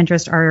founders of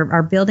Pinterest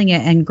are building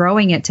it and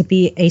growing it to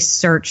be a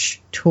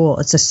search tool.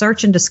 It's a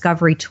search and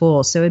discovery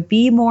tool. So it'd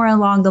be more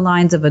along the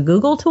lines of a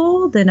Google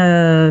tool than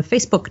a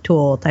Facebook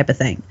tool type of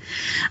thing.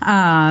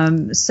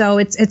 So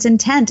its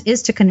intent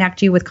is to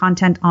connect you with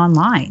content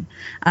online.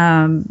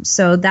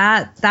 So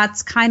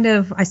that's kind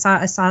of, I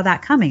saw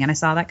that coming, and I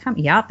saw that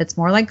coming. Yep, it's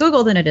more like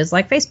Google than it is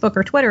like Facebook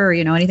or Twitter or,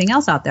 anything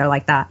else out there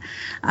like that.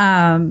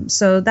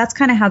 So that's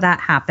kind of how that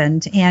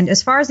happened. And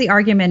as far as the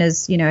argument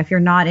is, if you're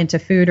not into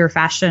food or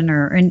fashion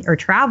or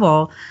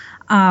travel,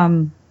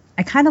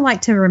 I kind of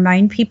like to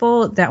remind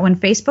people that when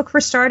Facebook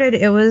first started,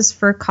 it was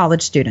for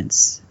college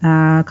students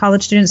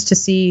to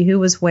see who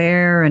was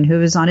where and who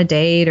was on a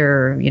date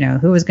or,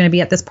 who was going to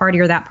be at this party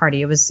or that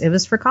party. It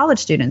was for college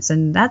students,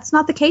 and that's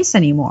not the case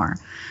anymore.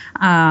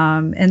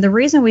 And the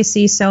reason we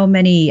see so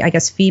many, I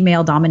guess,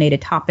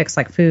 female-dominated topics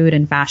like food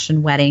and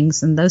fashion,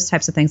 weddings, and those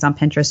types of things on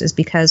Pinterest is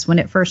because when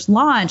it first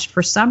launched,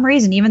 for some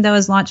reason, even though it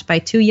was launched by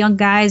two young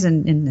guys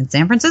in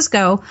San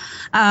Francisco,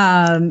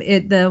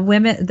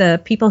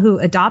 the people who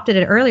adopted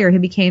it earlier, who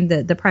became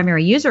the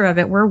primary user of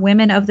it, were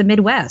women of the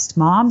Midwest,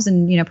 moms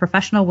and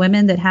professional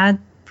women that had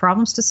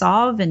problems to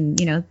solve and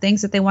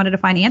things that they wanted to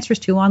find answers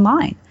to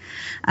online.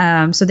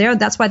 So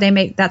that's why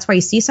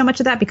you see so much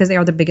of that, because they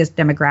are the biggest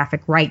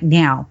demographic right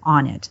now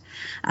on it.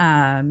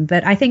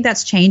 But I think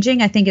that's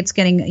changing. I think it's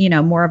getting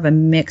more of a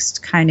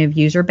mixed kind of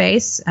user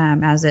base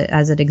as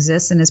it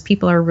exists, and as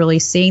people are really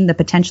seeing the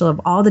potential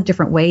of all the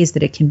different ways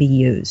that it can be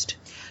used.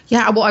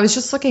 Yeah, well, I was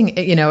just looking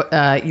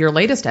at your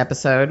latest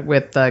episode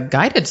with the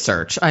guided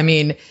search. I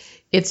mean,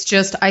 it's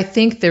just, I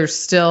think there's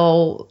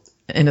still.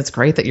 And it's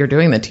great that you're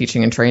doing the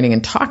teaching and training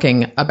and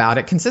talking about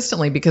it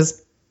consistently,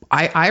 because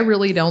I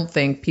really don't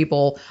think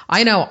people,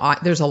 I know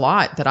there's a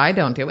lot that I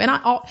don't do. And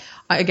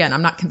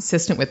I'm not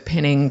consistent with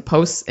pinning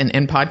posts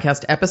and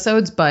podcast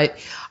episodes, but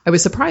I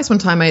was surprised one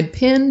time I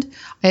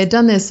had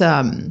done this,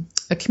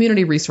 a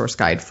community resource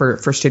guide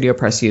for Studio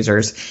Press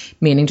users,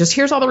 meaning just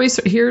here's all the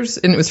resources,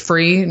 and it was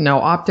free, no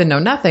opt-in, no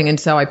nothing. And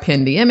so I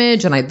pinned the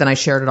image and then I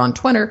shared it on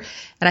Twitter,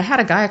 and I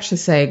had a guy actually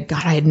say,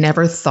 God, I had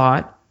never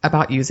thought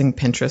about using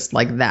Pinterest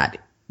like that.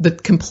 The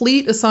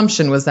complete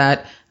assumption was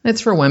that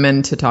it's for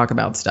women to talk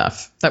about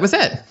stuff. That was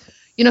it.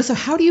 So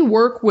how do you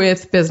work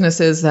with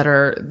businesses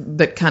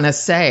that kind of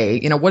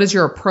say, what is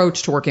your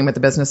approach to working with the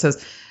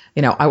businesses?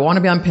 I want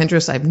to be on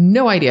Pinterest. I have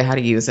no idea how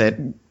to use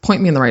it.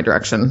 Point me in the right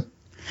direction.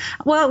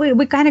 Well,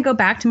 we kind of go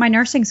back to my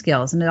nursing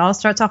skills, and it all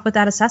starts off with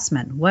that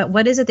assessment.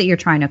 What is it that you're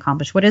trying to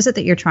accomplish? What is it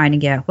that you're trying to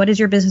get? What is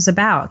your business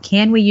about?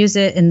 Can we use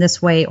it in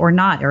this way or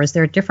not? Or is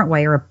there a different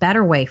way or a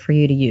better way for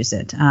you to use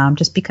it?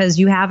 Just because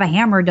you have a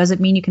hammer doesn't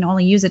mean you can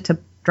only use it to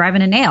drive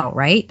in a nail,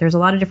 right? There's a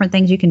lot of different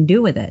things you can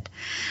do with it.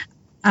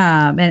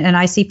 And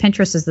I see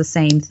Pinterest as the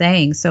same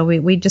thing. So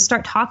we just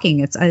start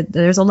talking.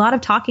 There's a lot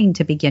of talking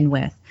to begin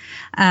with.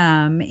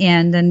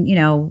 And then,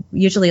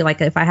 usually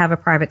like if I have a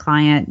private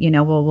client,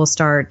 we'll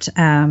start,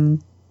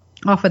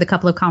 off with a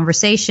couple of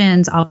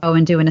conversations. I'll go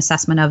and do an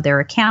assessment of their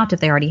account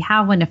if they already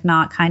have one. If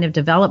not, kind of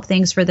develop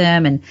things for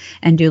them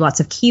and do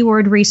lots of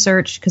keyword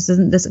research, because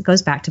this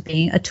goes back to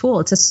being a tool.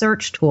 It's a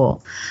search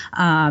tool.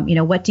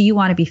 What do you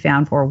want to be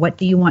found for? What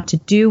do you want to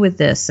do with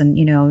this? And,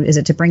 is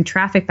it to bring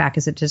traffic back?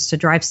 Is it just to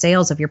drive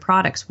sales of your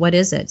products? What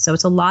is it? So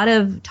it's a lot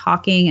of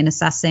talking and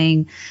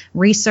assessing,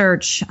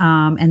 research,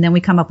 and then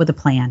we come up with a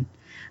plan.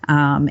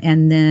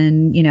 And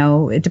then,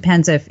 it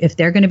depends if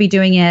they're going to be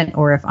doing it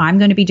or if I'm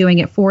going to be doing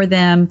it for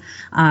them,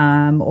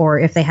 or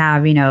if they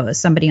have,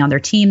 somebody on their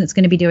team that's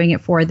going to be doing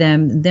it for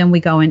them. Then we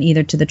go in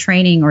either to the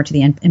training or to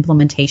the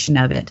implementation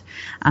of it.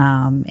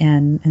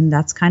 And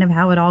that's kind of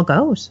how it all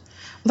goes.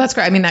 Well, that's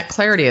great. I mean, that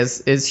clarity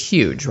is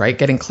huge, right?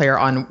 Getting clear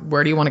on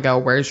where do you want to go?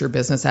 Where's your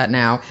business at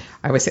now?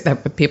 I always say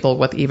that with people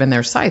with even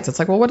their sites. It's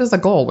like, well, what is the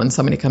goal when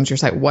somebody comes to your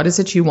site? What is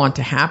it you want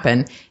to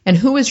happen? And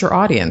who is your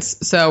audience?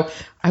 So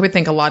I would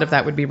think a lot of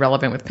that would be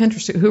relevant with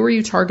Pinterest. Who are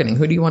you targeting?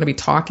 Who do you want to be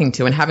talking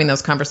to and having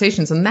those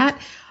conversations? And that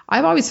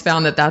I've always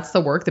found that that's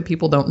the work that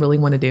people don't really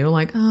want to do.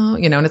 Like,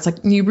 and it's like,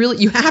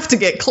 you have to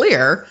get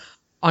clear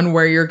on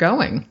where you're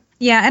going.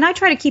 Yeah, and I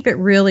try to keep it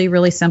really,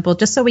 really simple,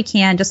 just so we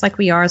can, just like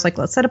we are. It's like,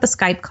 let's set up a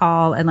Skype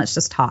call and let's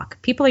just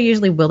talk. People are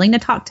usually willing to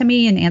talk to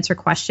me and answer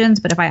questions,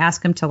 but if I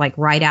ask them to like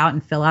write out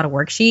and fill out a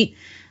worksheet,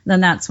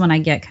 then that's when I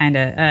get kind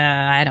of,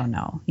 I don't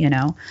know,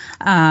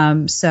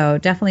 So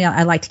definitely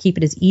I like to keep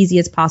it as easy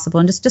as possible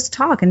and just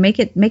talk and make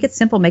it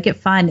simple, make it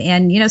fun.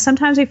 And,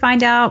 sometimes we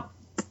find out,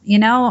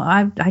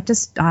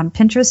 Pinterest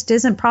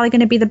isn't probably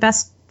going to be the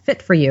best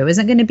fit for you,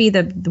 isn't going to be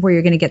where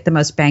you're going to get the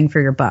most bang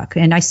for your buck.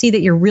 And I see that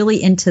you're really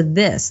into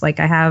this. Like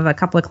I have a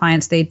couple of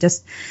clients, they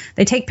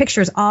take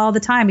pictures all the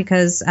time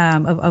because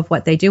of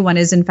what they do. One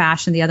is in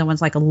fashion. The other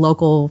one's like a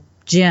local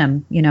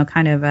gym,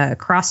 kind of a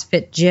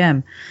CrossFit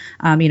gym,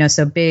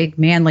 so big,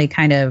 manly,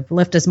 kind of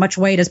lift as much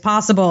weight as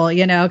possible,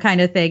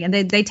 kind of thing. And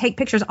they take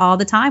pictures all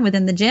the time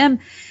within the gym.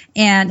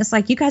 And it's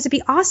like, you guys would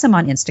be awesome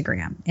on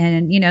Instagram.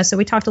 And, so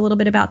we talked a little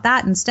bit about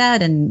that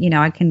instead. And,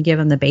 I can give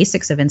them the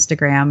basics of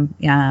Instagram,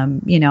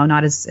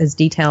 not as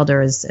detailed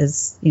or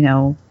as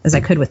I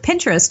could with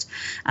Pinterest.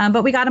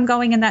 But we got them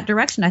going in that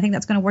direction. I think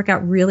that's going to work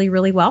out really,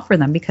 really well for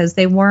them because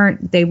they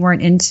weren't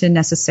into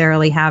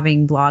necessarily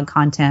having blog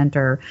content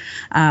or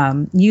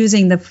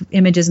using the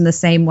images in the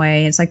same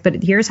way. It's like,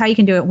 but here's how you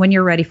can do it when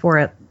you're ready for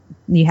it.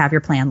 You have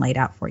your plan laid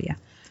out for you.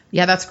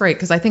 Yeah, that's great.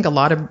 Because I think a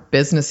lot of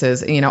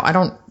businesses, I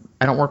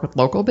don't work with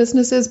local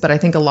businesses, but I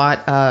think a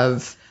lot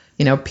of,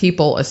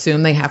 people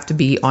assume they have to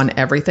be on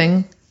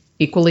everything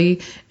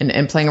equally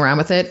and playing around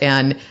with it.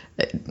 And,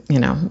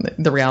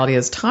 the reality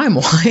is time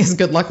wise,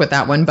 good luck with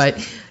that one. But,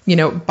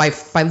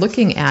 by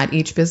looking at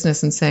each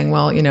business and saying,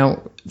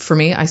 well, for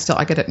me, I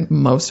get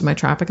most of my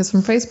traffic is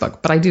from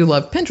Facebook, but I do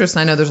love Pinterest.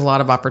 And I know there's a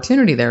lot of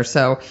opportunity there.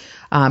 So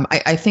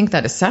I think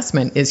that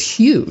assessment is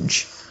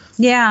huge.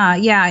 Yeah.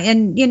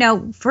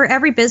 And, for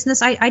every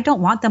business, I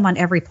don't want them on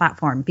every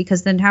platform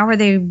because then how are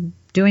they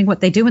doing what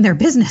they do in their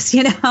business?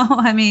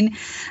 I mean,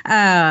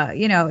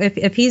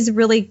 if he's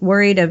really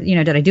worried of,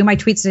 did I do my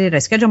tweets? Did I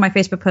schedule my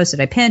Facebook post? Did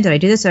I pin? Did I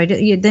do this?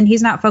 Then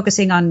he's not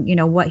focusing on,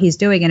 what he's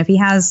doing. And if he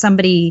has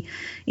somebody,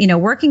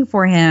 working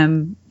for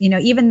him,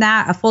 even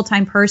that, a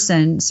full-time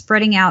person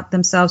spreading out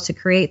themselves to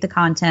create the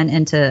content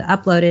and to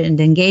upload it and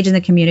to engage in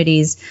the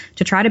communities,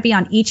 to try to be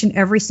on each and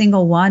every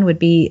single one would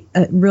be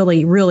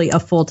really, really a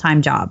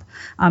full-time job.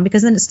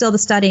 Because then it's still the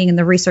studying and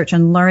the research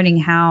and learning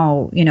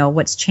how,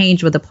 what's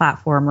changed with the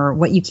platform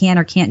or what you can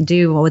or can't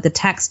do with the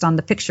text on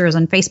the pictures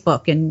on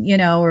Facebook and,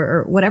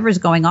 or whatever's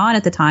going on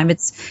at the time.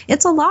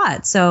 It's a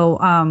lot.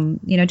 So,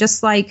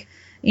 just like,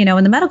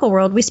 in the medical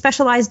world, we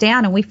specialize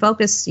down and we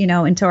focus,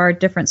 into our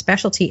different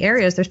specialty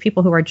areas. There's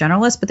people who are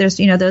generalists, but there's,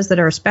 those that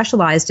are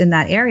specialized in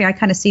that area. I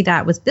kind of see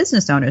that with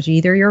business owners.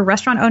 Either you're a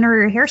restaurant owner or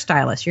you're a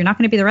hairstylist. You're not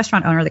going to be the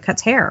restaurant owner that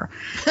cuts hair.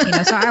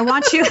 So I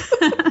want you,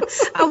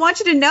 I want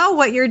you to know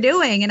what you're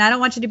doing, and I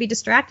don't want you to be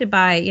distracted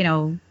by,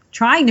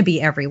 trying to be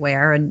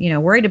everywhere and,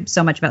 worried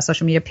so much about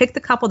social media. Pick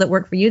the couple that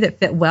work for you that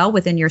fit well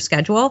within your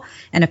schedule.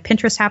 And if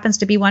Pinterest happens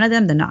to be one of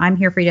them, then I'm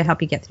here for you to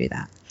help you get through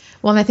that.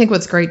 Well, and I think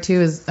what's great too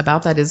is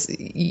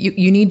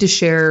you need to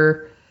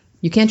share.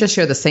 You can't just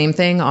share the same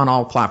thing on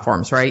all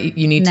platforms, right?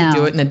 You need to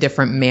do it in a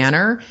different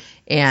manner.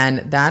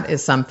 And that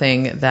is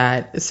something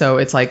so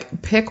it's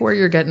like, pick where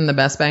you're getting the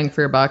best bang for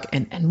your buck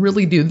and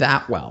really do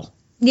that well.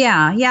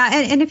 Yeah.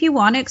 And if you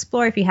want to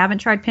explore, if you haven't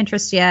tried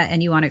Pinterest yet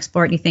and you want to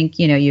explore it and you think,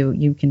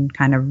 you can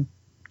kind of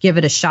give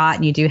it a shot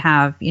and you do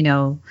have,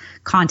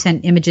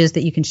 content images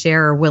that you can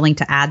share or willing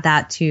to add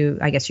that to,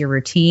 I guess, your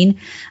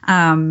routine,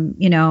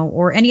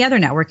 or any other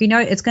network,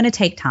 it's going to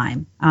take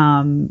time.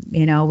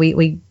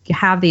 We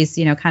have these,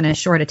 kind of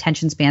short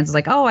attention spans. It's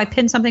like, oh, I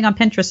pinned something on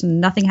Pinterest and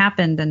nothing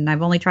happened and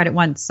I've only tried it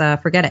once.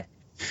 Forget it.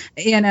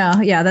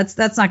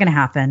 That's not going to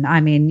happen.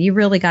 I mean, you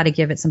really got to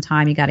give it some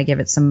time. You got to give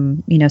it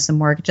some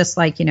work. Just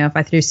like, if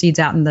I threw seeds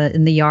out in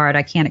the yard,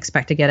 I can't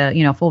expect to get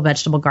a, full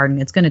vegetable garden.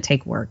 It's going to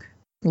take work.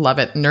 Love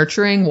it.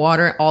 Nurturing,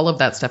 water, all of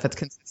that stuff. It's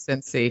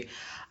consistency.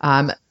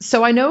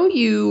 So I know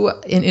you,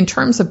 in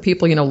terms of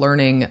people,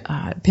 learning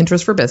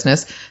Pinterest for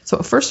Business. So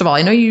first of all,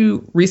 I know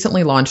you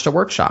recently launched a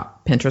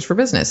workshop, Pinterest for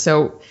Business.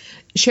 So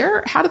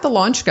share, how did the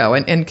launch go?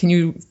 And can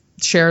you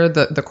share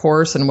the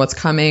course and what's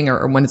coming,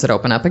 or when does it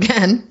open up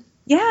again?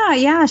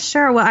 Yeah,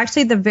 sure. Well,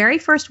 actually, the very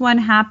first one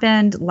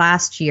happened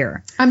last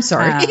year. I'm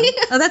sorry.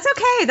 Oh,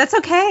 that's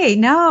okay.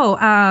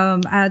 No,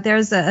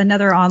 there's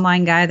another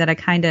online guy that I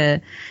kind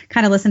of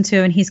listen to,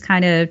 and he's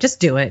kind of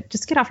just do it,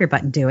 just get off your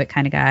butt and do it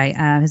kind of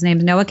guy. His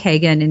name's Noah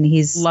Kagan, and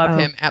he's love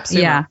him.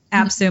 AppSumo. Yeah,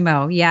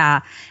 AppSumo.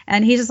 Yeah,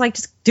 and he's just like,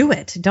 just do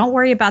it. Don't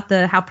worry about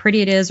how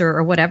pretty it is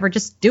or whatever.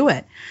 Just do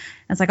it.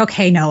 It's like,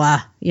 okay,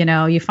 Noah,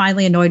 you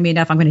finally annoyed me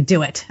enough. I'm going to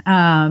do it.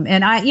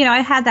 And I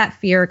had that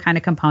fear kind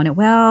of component.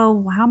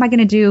 Well, how am I going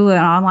to do an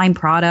online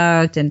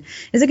product? And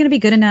is it going to be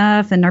good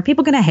enough? And are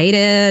people going to hate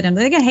it? And are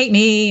they going to hate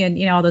me?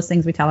 And, all those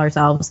things we tell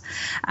ourselves.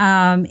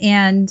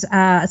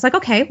 It's like,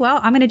 okay, well,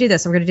 I'm going to do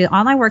this. We're going to do an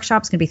online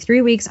workshop. It's going to be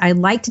 3 weeks. I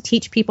like to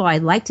teach people. I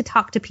like to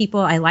talk to people.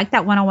 I like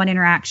that one-on-one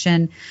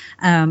interaction.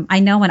 I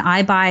know when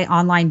I buy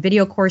online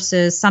video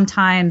courses,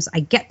 sometimes I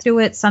get through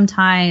it.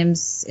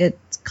 Sometimes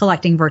it's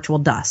collecting virtual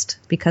dust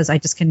because I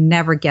just can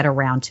never get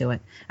around to it.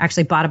 I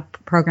actually bought a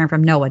program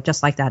from Noah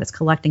just like that. It's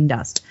collecting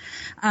dust.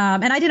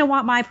 And I didn't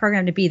want my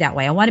program to be that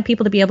way. I wanted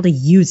people to be able to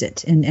use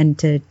it and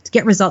to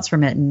get results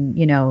from it and,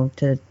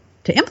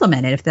 to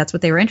implement it if that's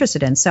what they were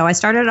interested in. So I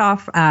started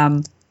off,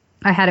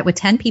 I had it with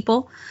 10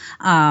 people,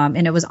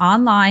 and it was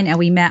online, and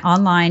we met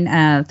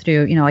online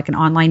through, like an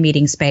online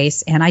meeting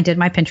space, and I did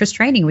my Pinterest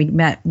training. We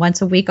met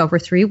once a week over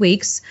 3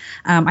 weeks.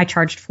 I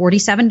charged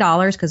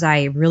 $47 because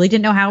I really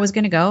didn't know how it was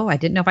going to go. I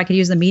didn't know if I could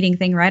use the meeting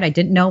thing right. I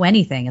didn't know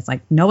anything. It's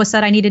like Noah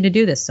said I needed to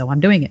do this, so I'm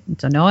doing it.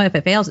 So Noah, if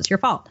it fails, it's your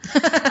fault.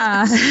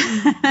 And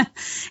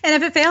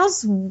if it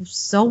fails,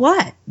 so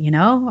what?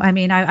 I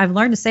mean, I've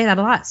learned to say that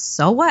a lot.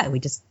 So what?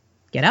 We just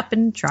get up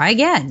and try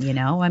again,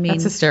 I mean.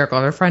 That's hysterical.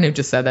 I have a friend who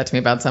just said that to me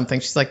about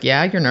something. She's like,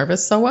 yeah, you're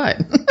nervous. So what?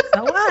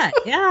 So what?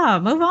 Yeah,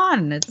 move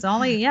on. It's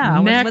only,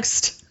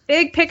 next.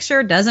 Big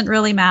picture doesn't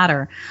really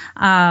matter.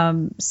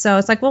 So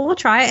it's like, well, we'll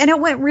try it. And it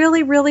went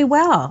really, really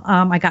well.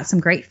 I got some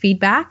great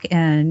feedback,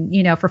 and,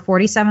 for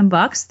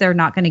 $47, they're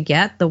not going to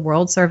get the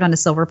world served on a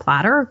silver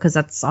platter because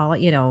that's all,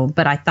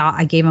 but I thought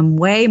I gave them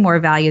way more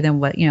value than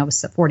what,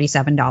 was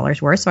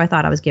 $47 worth. So I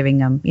thought I was giving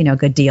them, a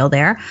good deal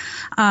there.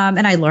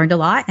 And I learned a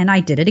lot, and I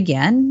did it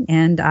again,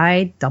 and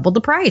I doubled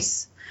the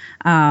price.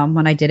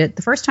 When I did it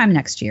the first time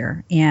next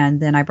year. And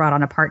then I brought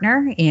on a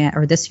partner,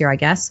 or this year, I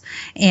guess.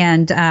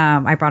 And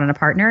I brought on a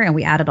partner, and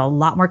we added a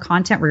lot more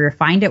content. We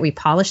refined it. We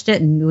polished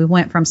it. And we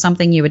went from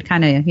something you would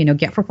kind of,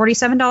 get for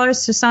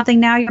 $47 to something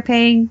now you're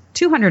paying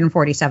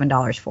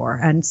 $247 for.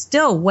 And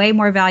still way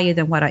more value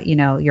than what,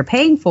 you're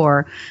paying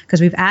for,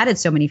 because we've added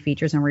so many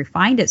features and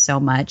refined it so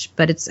much.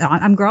 But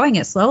I'm growing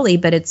it slowly,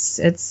 but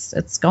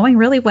it's going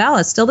really well.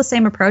 It's still the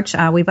same approach.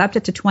 We've upped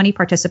it to 20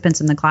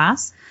 participants in the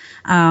class.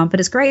 But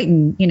it's great.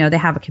 And, they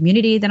have a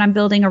community that I'm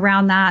building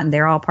around that, and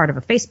they're all part of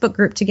a Facebook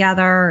group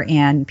together,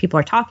 and people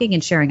are talking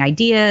and sharing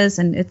ideas,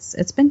 and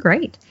it's been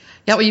great.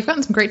 Yeah, well, you've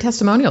gotten some great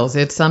testimonials.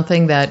 It's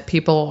something that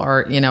people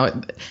are,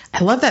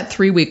 I love that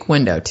 3-week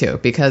window too,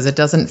 because it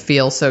doesn't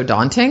feel so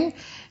daunting.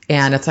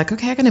 And it's like,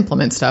 okay, I can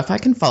implement stuff. I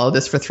can follow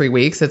this for 3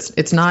 weeks.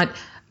 It's not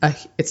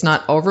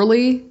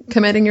overly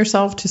committing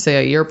yourself to, say,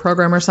 a year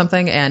program or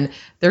something, and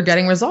they're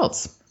getting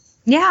results.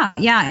 Yeah.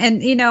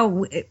 And,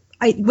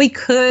 we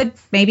could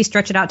maybe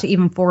stretch it out to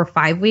even 4 or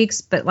 5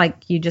 weeks, but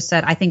like you just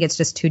said, I think it's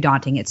just too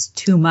daunting. It's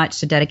too much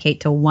to dedicate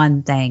to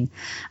one thing.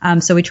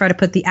 So we try to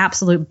put the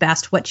absolute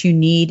best, what you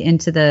need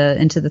into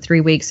the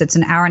 3 weeks. It's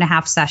an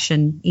hour-and-a-half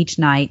session each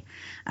night.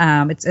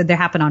 They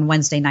happen on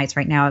Wednesday nights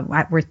right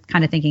now. We're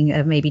kind of thinking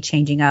of maybe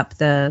changing up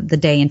the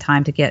day and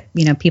time to get,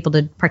 people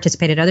to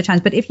participate at other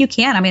times. But if you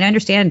can, I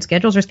understand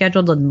schedules are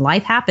scheduled and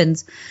life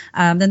happens.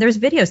 Then there's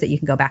videos that you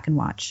can go back and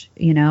watch,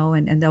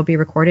 and they'll be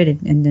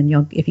recorded, and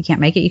then if you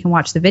can't make it, you can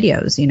watch the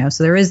videos,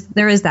 so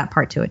there is that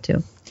part to it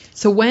too.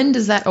 So when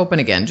does that open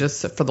again,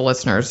 just for the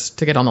listeners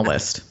to get on the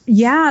list?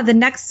 Yeah, the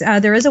next,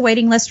 there is a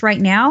waiting list right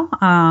now.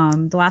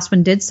 The last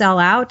one did sell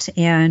out,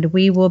 and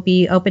we will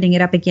be opening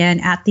it up again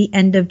at the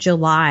end of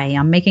July.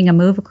 I'm making a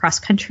move across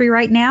country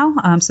right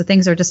now, so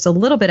things are just a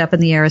little bit up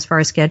in the air as far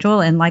as schedule.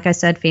 And like I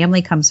said,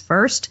 family comes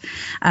first.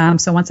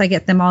 So once I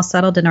get them all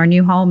settled in our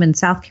new home in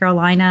South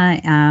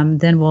Carolina,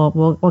 then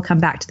we'll come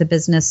back to the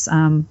business,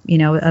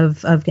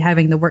 of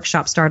having the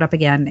workshop start up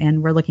again.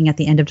 And we're looking at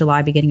the end of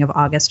July, beginning of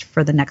August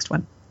for the next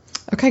one.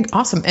 Okay,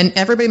 awesome. And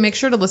everybody make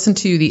sure to listen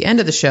to the end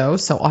of the show.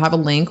 So I'll have a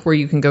link where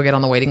you can go get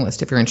on the waiting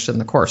list if you're interested in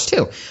the course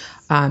too.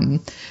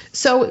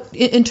 So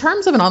in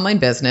terms of an online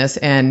business,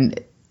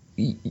 and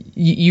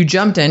you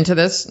jumped into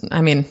this.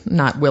 I mean,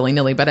 not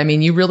willy-nilly, but I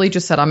mean, you really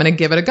just said, I'm going to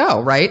give it a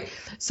go, right?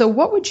 So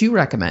what would you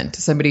recommend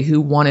to somebody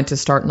who wanted to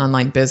start an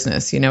online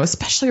business,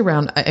 especially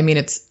around, I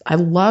mean, I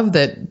love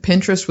that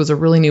Pinterest was a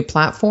really new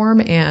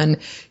platform and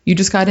you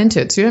just got into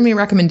it. So do you have any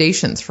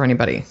recommendations for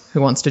anybody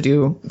who wants to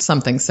do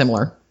something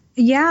similar?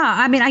 Yeah.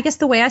 I mean, I guess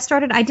the way I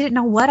started, I didn't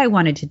know what I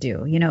wanted to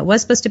do. It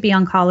was supposed to be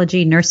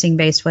oncology, nursing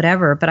based,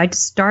 whatever, but I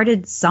just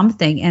started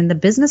something and the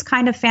business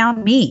kind of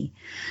found me.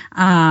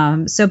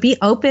 So be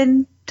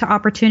open to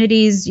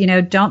opportunities.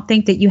 Don't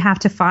think that you have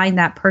to find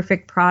that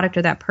perfect product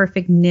or that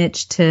perfect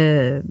niche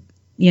to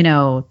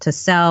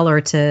sell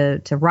or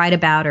to write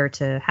about or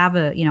to have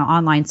a,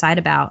 online site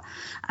about.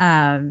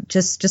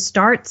 Just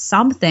start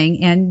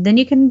something and then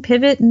you can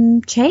pivot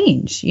and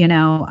change.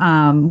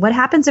 What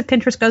happens if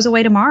Pinterest goes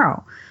away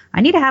tomorrow? I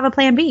need to have a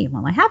plan B.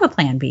 Well, I have a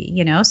plan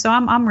B, so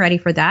I'm ready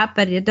for that.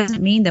 But it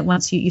doesn't mean that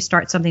once you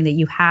start something that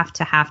you have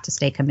to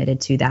stay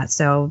committed to that.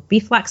 So be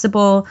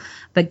flexible,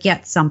 but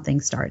get something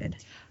started.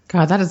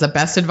 God, that is the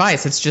best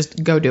advice. It's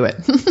just go do it,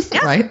 yeah,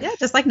 right? Yeah,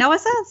 just like Noah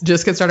says.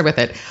 Just get started with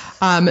it.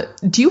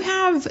 Do you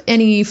have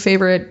any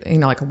favorite,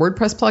 like a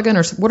WordPress plugin,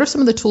 or what are some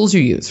of the tools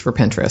you use for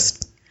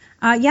Pinterest?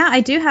 Yeah, I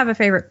do have a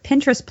favorite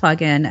Pinterest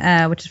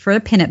plugin, which is for the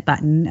pin it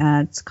button.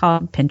 It's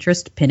called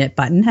Pinterest Pin It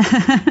Button.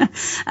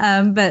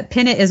 But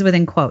pin it is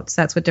within quotes.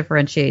 That's what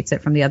differentiates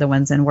it from the other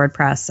ones in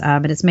WordPress.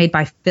 And it's made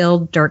by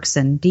Phil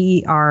Dirksen,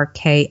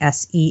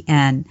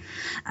 Dirksen.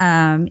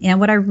 And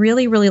what I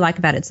really, really like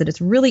about it is that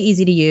it's really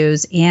easy to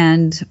use.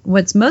 And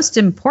what's most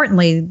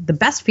importantly, the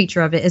best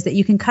feature of it is that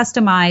you can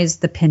customize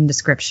the pin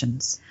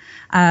descriptions.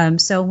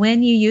 So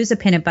when you use a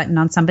pin it button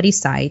on somebody's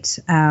site,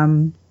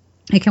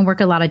 it can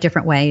work a lot of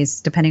different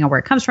ways depending on where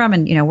it comes from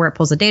and, where it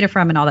pulls the data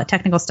from and all that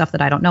technical stuff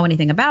that I don't know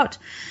anything about.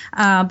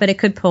 But it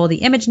could pull the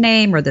image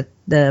name or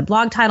the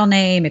blog title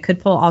name. It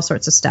could pull all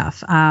sorts of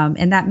stuff.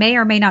 And that may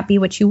or may not be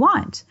what you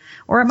want.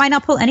 Or it might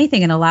not pull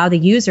anything and allow the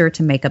user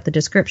to make up the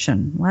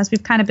description. Well, as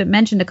we've kind of been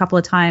mentioned a couple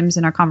of times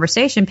in our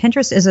conversation,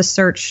 Pinterest is a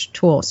search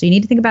tool. So you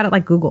need to think about it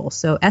like Google.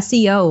 So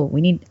SEO,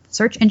 we need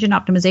search engine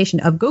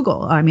optimization of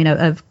Google,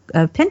 of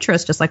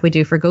Pinterest, just like we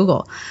do for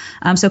Google.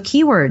 So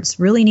keywords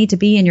really need to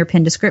be in your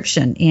pin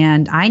description.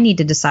 And I need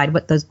to decide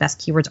what those best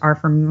keywords are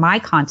for my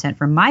content,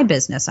 for my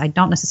business. I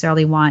don't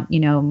necessarily want,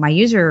 my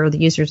user or the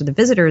users or the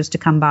visitors to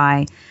come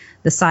by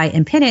the site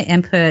and pin it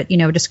and put,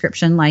 a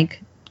description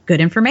like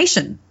good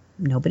information.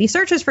 Nobody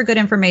searches for good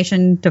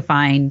information to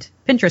find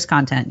Pinterest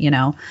content,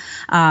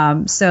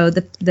 So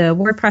the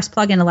WordPress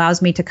plugin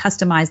allows me to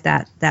customize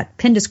that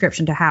pin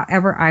description to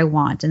however I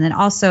want. And then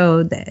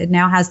also it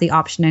now has the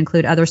option to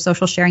include other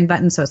social sharing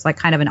buttons. So it's like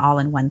kind of an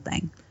all-in-one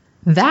thing.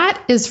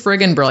 That is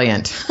friggin'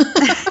 brilliant.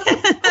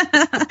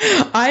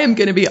 I am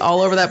going to be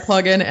all over that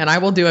plugin and I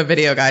will do a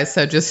video, guys.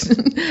 So just,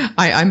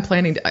 I'm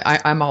planning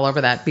to, I'm all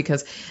over that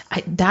because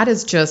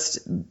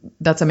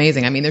that's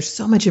amazing. I mean, there's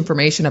so much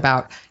information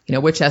about,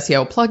 which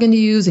SEO plugin to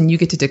use and you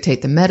get to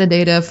dictate the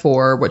metadata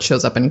for what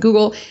shows up in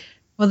Google.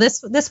 Well,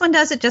 this one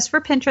does it just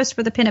for Pinterest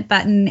for the pin it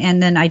button.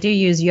 And then I do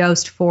use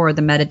Yoast for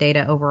the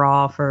metadata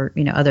overall for,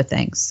 other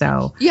things.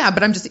 So yeah,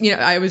 but I'm just,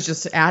 I was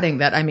just adding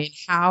that. I mean,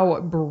 how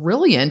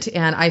brilliant.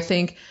 And I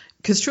think,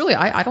 because truly,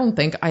 I don't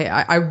think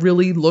I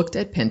really looked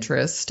at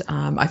Pinterest.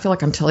 I feel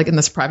like I'm telling in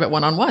this private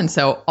one-on-one.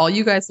 So all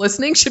you guys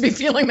listening should be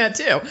feeling that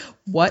too.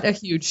 What a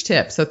huge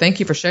tip. So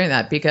thank you for sharing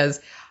that because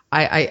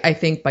I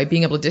think by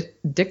being able to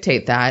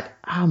dictate that,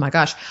 oh my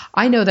gosh,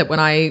 I know that when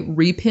I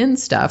repin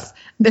stuff,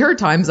 there are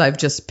times I've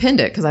just pinned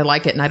it because I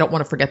like it and I don't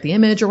want to forget the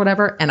image or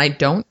whatever. And I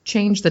don't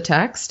change the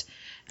text.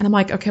 And I'm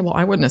like, okay, well,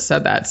 I wouldn't have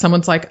said that.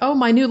 Someone's like, oh,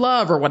 my new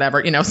love or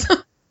whatever,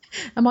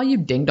 I'm all you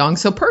ding dong.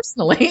 So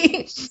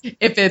personally,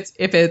 if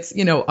it's,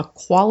 a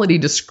quality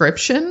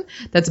description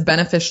that's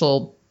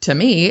beneficial to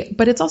me,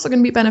 but it's also going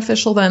to be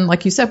beneficial then,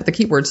 like you said, with the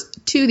keywords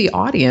to the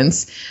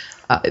audience,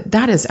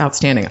 that is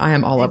outstanding. I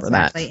am all over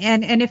that.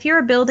 And if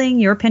you're building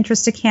your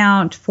Pinterest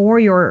account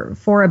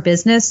for a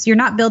business, you're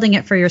not building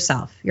it for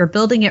yourself. You're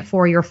building it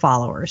for your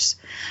followers,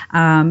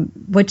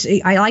 which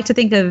I like to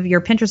think of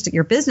your Pinterest,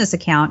 your business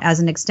account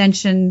as an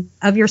extension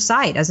of your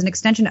site, as an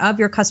extension of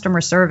your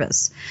customer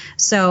service.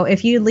 So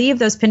if you leave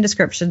those pin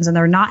descriptions and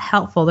they're not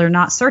helpful, they're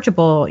not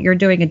searchable, you're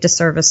doing a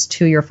disservice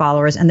to your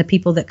followers and the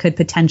people that could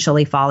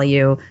potentially follow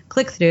you,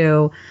 click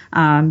through,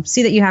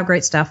 see that you have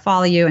great stuff,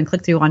 follow you and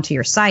click through onto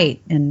your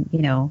site and,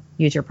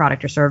 use your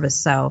product or service.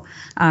 So,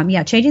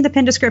 changing the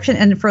pin description.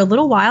 And for a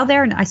little while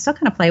there, and I still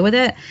kind of play with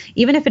it,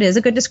 even if it is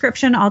a good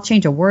description, I'll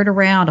change a word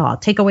around, I'll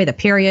take away the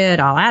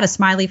period, I'll add a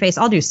smiley face,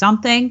 I'll do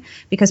something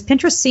because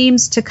Pinterest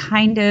seems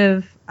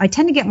to I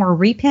tend to get more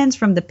repins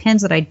from the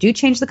pins that I do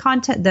change the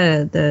content,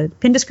 the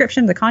pin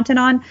description, the content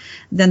on,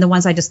 than the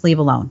ones I just leave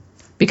alone.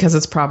 Because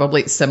it's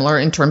probably similar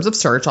in terms of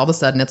search. All of a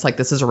sudden, it's like,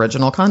 this is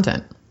original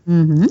content.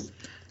 Mm-hmm.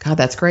 God,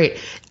 that's great.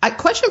 A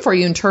question for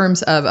you in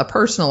terms of a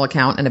personal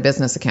account and a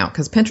business account,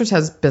 because Pinterest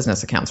has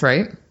business accounts,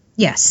 right?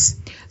 Yes.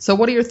 So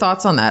what are your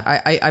thoughts on that?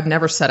 I've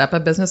never set up a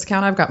business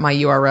account. I've got my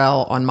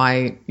URL on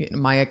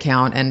my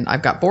account and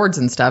I've got boards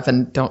and stuff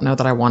and don't know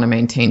that I want to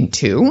maintain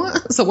two.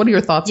 So what are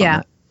your thoughts on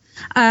that?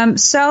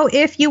 So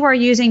if you are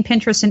using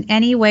Pinterest in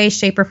any way,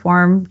 shape, or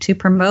form to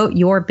promote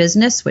your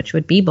business, which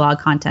would be blog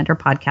content or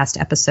podcast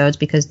episodes,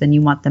 because then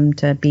you want them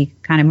to be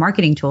kind of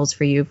marketing tools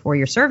for you for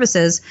your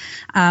services,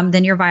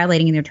 then you're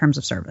violating their terms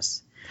of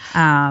service.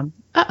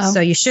 So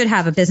you should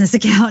have a business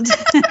account.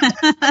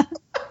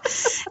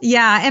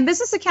 Yeah, and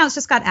business accounts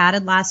just got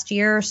added last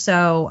year,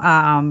 so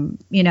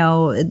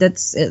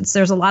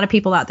there's a lot of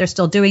people out there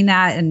still doing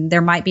that, and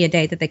there might be a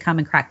day that they come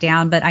and crack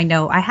down. But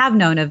I have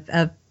known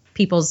of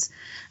people's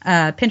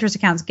Pinterest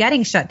accounts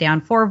getting shut down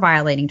for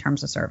violating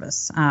terms of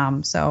service.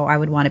 So I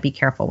would want to be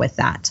careful with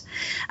that.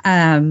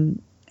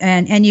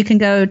 And you can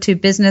go to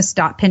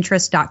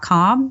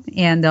business.pinterest.com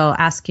and they'll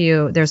ask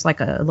you, there's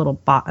like a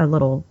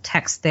little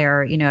text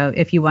there.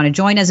 If you want to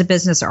join as a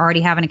business or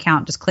already have an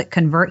account, just click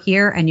convert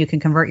here and you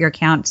can convert your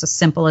account. It's as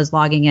simple as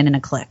logging in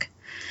a click.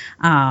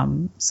 It's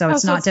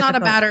not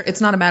difficult.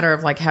 It's not a matter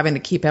of like having to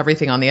keep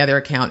everything on the other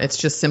account. It's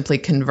just simply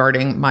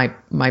converting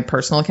my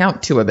personal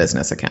account to a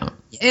business account.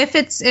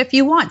 If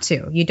you want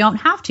to, you don't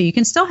have to. You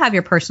can still have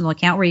your personal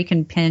account where you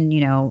can pin,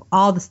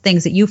 all the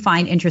things that you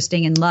find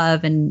interesting and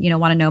love and,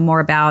 want to know more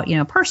about,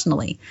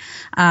 personally.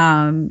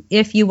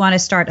 If you want to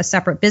start a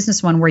separate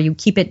business one where you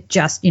keep it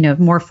just,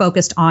 more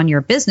focused on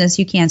your business,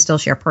 you can still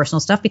share personal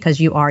stuff because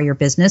you are your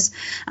business.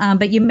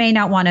 But you may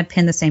not want to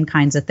pin the same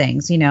kinds of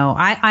things.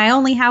 I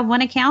only have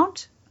one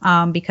account.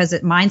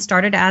 Because mine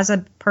started as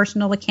a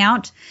personal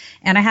account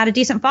and I had a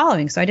decent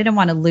following. So I didn't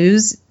want to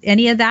lose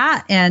any of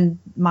that and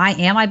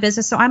my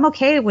business. So I'm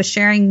okay with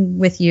sharing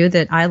with you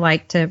that I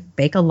like to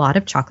bake a lot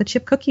of chocolate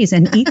chip cookies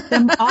and eat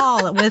them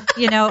all with,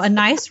 a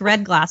nice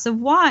red glass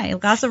of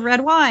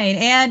red wine.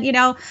 And,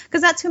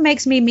 because that's who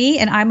makes me.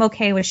 And I'm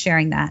okay with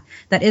sharing that.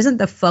 That isn't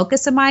the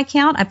focus of my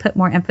account. I put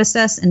more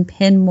emphasis and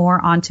pin more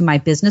onto my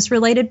business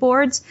related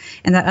boards.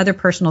 And that other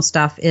personal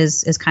stuff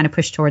is kind of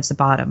pushed towards the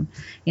bottom.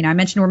 I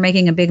mentioned we're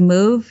making a big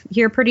move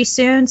here pretty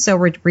soon. So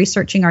we're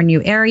researching our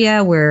new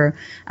area. We're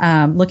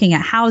looking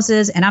at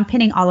houses and I'm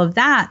pinning all of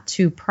that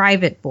to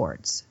private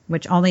boards,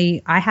 which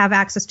only I have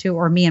access to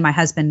or me and my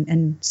husband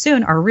and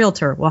soon our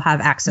realtor will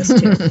have access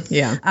to.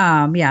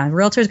 Yeah.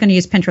 Realtor is going to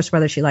use Pinterest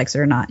whether she likes it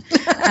or not.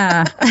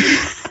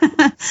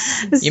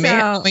 You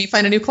may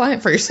find a new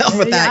client for yourself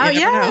with that.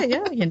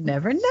 You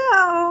never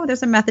know.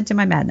 There's a method to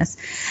my madness.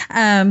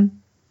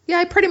 Yeah,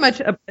 I pretty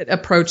much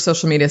approach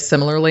social media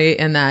similarly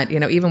in that,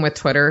 even with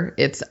Twitter,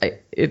 it's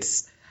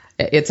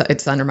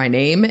under my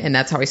name and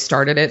that's how I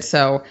started it.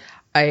 So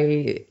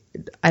I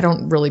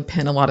don't really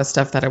pin a lot of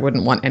stuff that I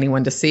wouldn't want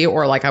anyone to see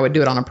or like I would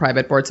do it on a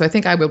private board. So I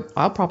think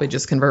I'll probably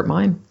just convert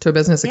mine to a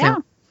business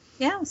account.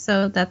 Yeah.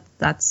 So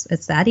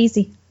it's that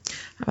easy.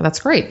 Oh, that's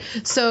great.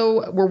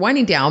 So we're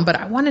winding down, but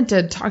I wanted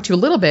to talk to you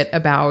a little bit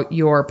about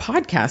your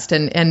podcast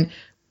and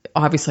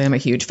obviously I'm a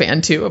huge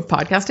fan too of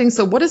podcasting.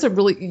 So what is it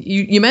really,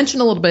 you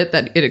mentioned a little bit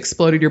that it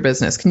exploded your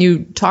business. Can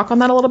you talk on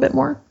that a little bit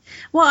more?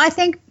 Well, I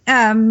think,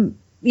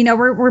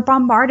 we're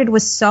bombarded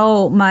with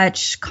so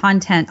much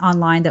content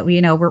online that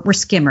we're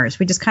skimmers.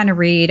 We just kind of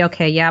read,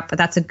 okay, yeah, but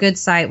that's a good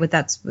site with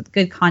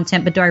good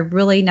content. But do I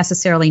really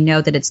necessarily know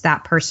that it's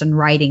that person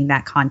writing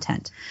that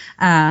content?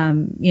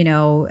 Very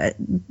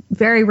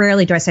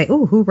rarely do I say,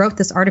 "Ooh, who wrote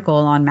this article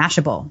on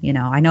Mashable?"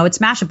 I know it's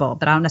Mashable,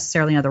 but I don't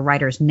necessarily know the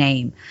writer's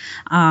name.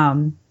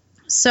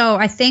 So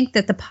I think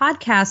that the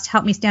podcast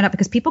helped me stand up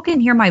because people can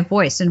hear my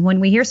voice. And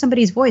when we hear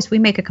somebody's voice, we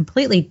make a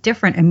completely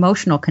different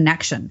emotional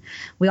connection.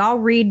 We all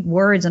read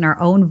words in our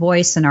own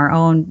voice and our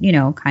own,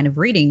 kind of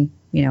reading,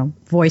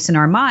 voice in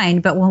our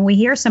mind. But when we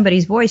hear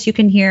somebody's voice, you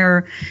can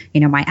hear,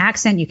 my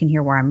accent, you can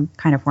hear where I'm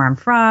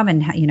from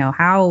and,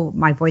 how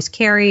my voice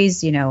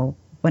carries,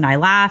 when I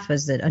laugh,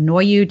 does it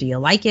annoy you? Do you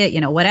like it?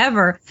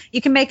 Whatever. You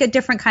can make a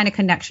different kind of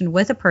connection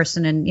with a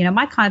person. And,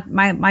 my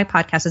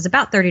podcast is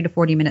about 30 to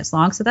 40 minutes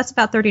long. So that's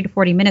about 30 to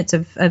 40 minutes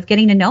of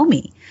getting to know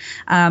me.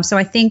 So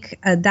I think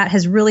that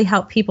has really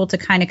helped people to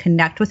kind of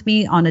connect with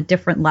me on a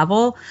different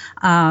level.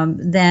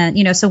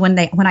 Than, so when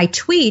I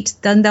tweet,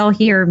 then they'll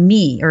hear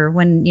me or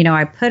when,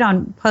 I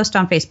post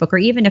on Facebook or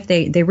even if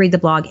they read the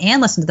blog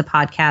and listen to the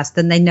podcast,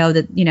 then they know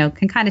that,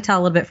 can kind of tell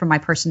a little bit from my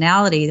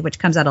personality, which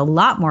comes out a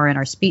lot more in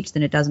our speech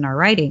than it does in our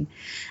writing.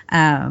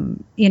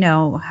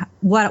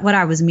 What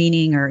I was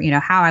meaning or,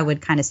 how I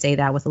would kind of say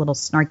that with a little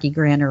snarky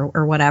grin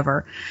or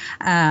whatever.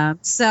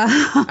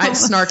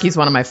 Snarky is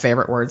one of my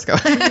favorite words. Go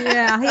ahead.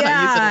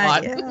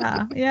 I use it a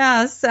lot.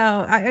 Yeah.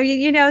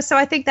 So, so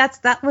I think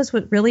that was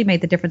what really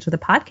made the difference with the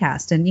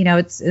podcast. And,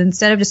 it's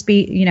instead of just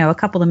be, a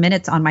couple of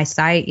minutes on my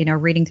site,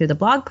 reading through the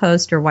blog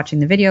post or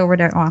watching the video or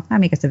whatever. Well,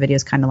 I guess the video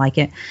is kind of like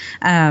it.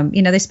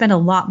 They spend a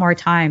lot more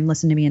time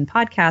listening to me in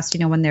podcasts,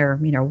 when they're,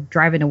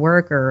 driving to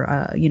work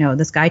or,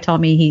 this guy told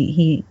me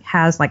he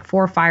has like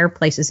 4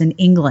 fireplaces in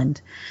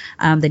England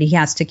that he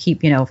has to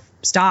keep,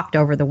 stocked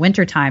over the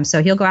winter time.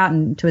 So he'll go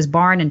out to his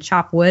barn and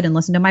chop wood and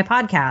listen to my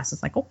podcast.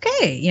 It's like,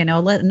 okay,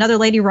 another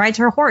lady rides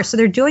her horse. So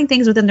they're doing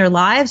things within their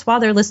lives while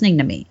they're listening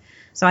to me.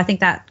 So I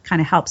think that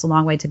kind of helps a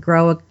long way to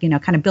grow,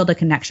 kind of build a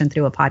connection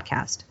through a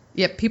podcast.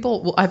 Yeah,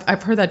 people,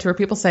 I've heard that too, where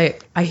people say,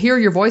 I hear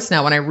your voice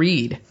now when I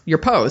read your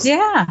post.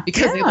 Yeah.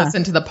 Because they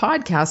listen to the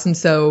podcast. And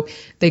so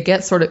they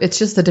get sort of, it's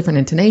just the different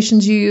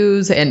intonations you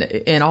use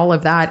and all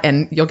of that.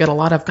 And you'll get a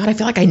lot of, God, I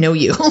feel like I know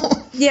you.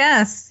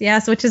 Yes,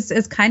 which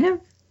is kind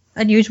of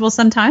unusual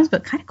sometimes,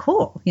 but kind of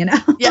cool,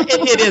 Yeah,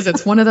 it is.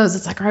 It's one of those,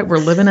 it's like, all right, we're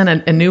living in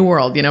a new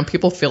world.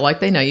 People feel like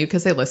they know you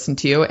because they listen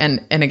to you.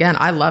 And again,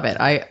 I love it.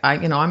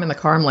 I'm in the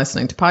car, I'm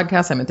listening to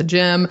podcasts, I'm at the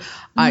gym,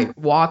 I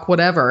walk,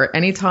 whatever.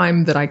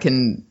 Anytime that I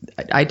can,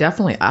 I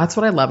definitely, that's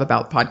what I love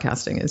about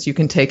podcasting is you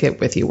can take it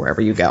with you wherever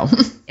you go.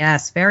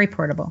 Yes, very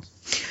portable.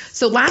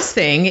 So last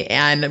thing,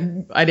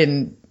 and I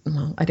didn't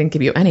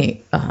give you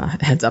any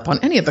heads up on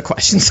any of the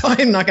questions, so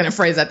I'm not going to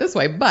phrase that this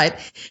way, but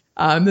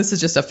this is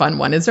just a fun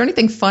one. Is there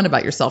anything fun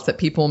about yourself that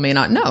people may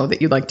not know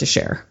that you'd like to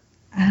share?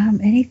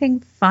 Anything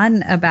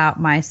fun about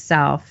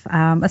myself?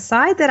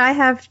 Aside that I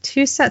have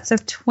 2 sets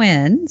of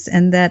twins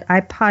and that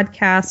I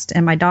podcast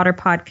and my daughter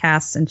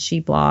podcasts and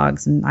she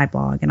blogs and I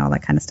blog and all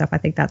that kind of stuff. I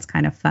think that's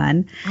kind of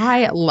fun.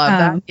 I love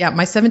that. Yeah,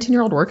 my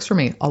 17-year-old works for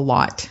me a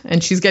lot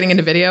and she's getting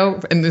into video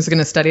and is going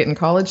to study it in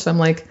college. So I'm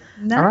like,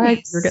 nice. All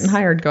right, you're getting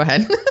hired. Go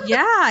ahead.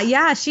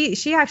 Yeah.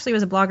 She actually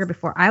was a blogger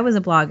before I was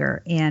a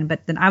blogger,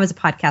 but then I was a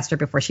podcaster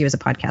before she was a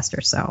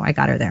podcaster, so I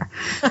got her there.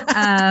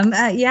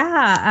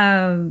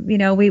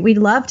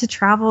 We love to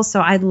travel, so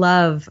I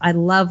love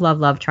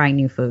trying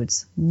new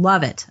foods.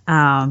 Love it.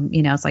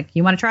 It's like,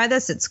 you want to try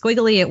this? It's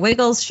squiggly, it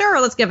wiggles.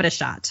 Sure, let's give it a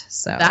shot.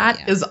 So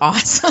that is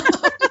awesome.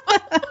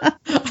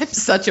 I'm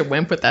such a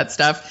wimp with that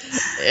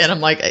stuff. And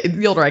I'm like,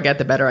 the older I get,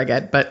 the better I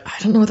get. But I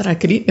don't know that I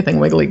could eat anything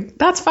wiggly.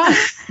 That's fine.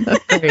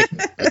 That's great.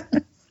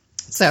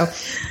 So,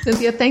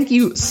 Cynthia, thank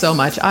you so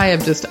much. I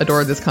have just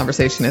adored this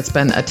conversation. It's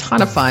been a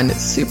ton of fun,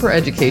 super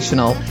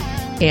educational.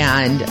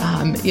 And,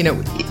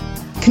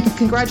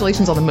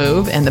 congratulations on the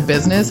move and the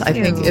business. I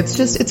think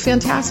it's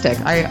fantastic.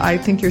 I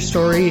think your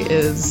story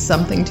is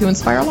something to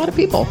inspire a lot of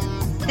people.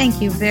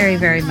 Thank you very,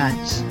 very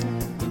much.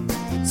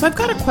 So I've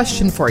got a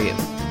question for you.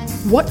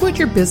 What would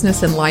your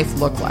business and life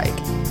look like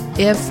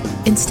if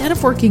instead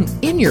of working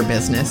in your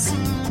business,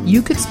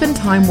 you could spend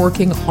time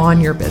working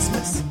on your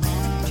business?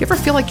 Do you ever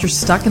feel like you're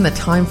stuck in the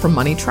time for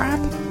money trap?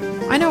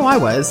 I know I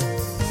was.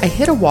 I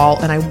hit a wall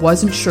and I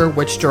wasn't sure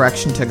which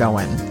direction to go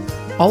in.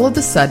 All of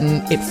a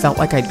sudden, it felt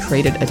like I'd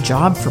created a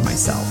job for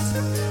myself.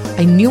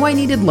 I knew I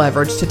needed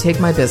leverage to take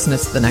my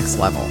business to the next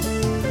level.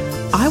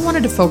 I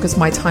wanted to focus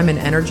my time and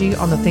energy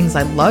on the things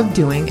I loved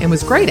doing and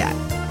was great at,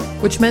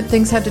 which meant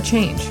things had to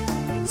change.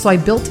 So I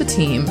built a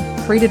team,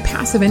 created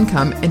passive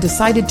income, and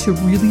decided to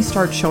really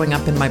start showing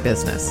up in my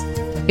business.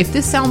 If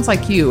this sounds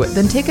like you,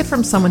 then take it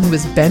from someone who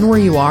has been where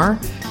you are.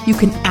 You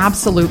can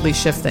absolutely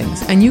shift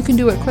things, and you can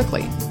do it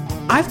quickly.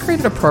 I've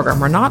created a program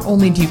where not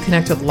only do you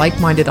connect with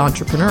like-minded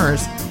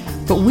entrepreneurs,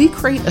 but we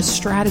create a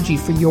strategy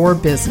for your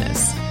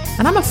business.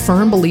 And I'm a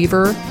firm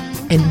believer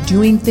in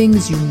doing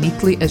things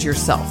uniquely as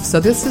yourself. So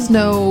this is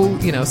no,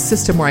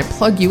 system where I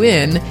plug you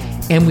in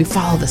and we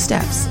follow the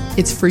steps.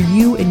 It's for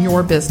you and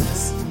your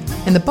business.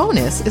 And the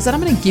bonus is that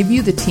I'm going to give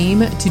you the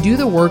team to do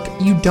the work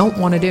you don't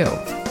want to do.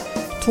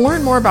 To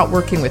learn more about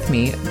working with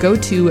me, go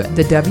to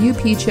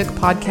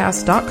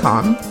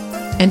thewpchickpodcast.com,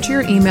 enter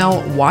your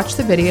email, watch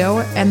the video,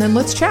 and then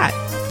let's chat.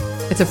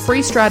 It's a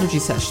free strategy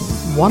session,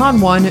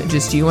 one-on-one,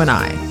 just you and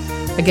I.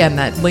 Again,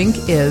 that link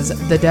is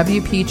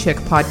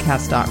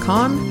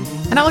thewpchickpodcast.com,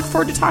 and I look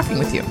forward to talking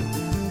with you.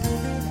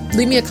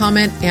 Leave me a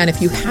comment, and if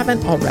you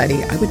haven't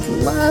already, I would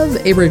love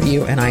a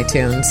review in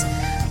iTunes.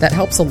 That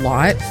helps a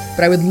lot,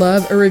 but I would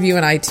love a review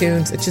in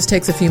iTunes. It just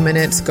takes a few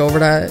minutes. Go over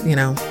to,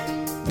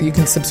 you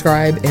can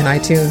subscribe in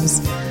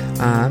iTunes.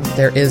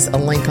 There is a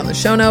link on the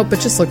show note, but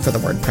just look for the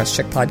WordPress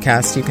Chick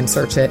Podcast. You can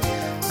search it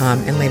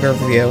and leave a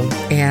review,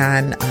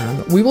 and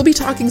we will be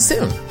talking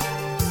soon.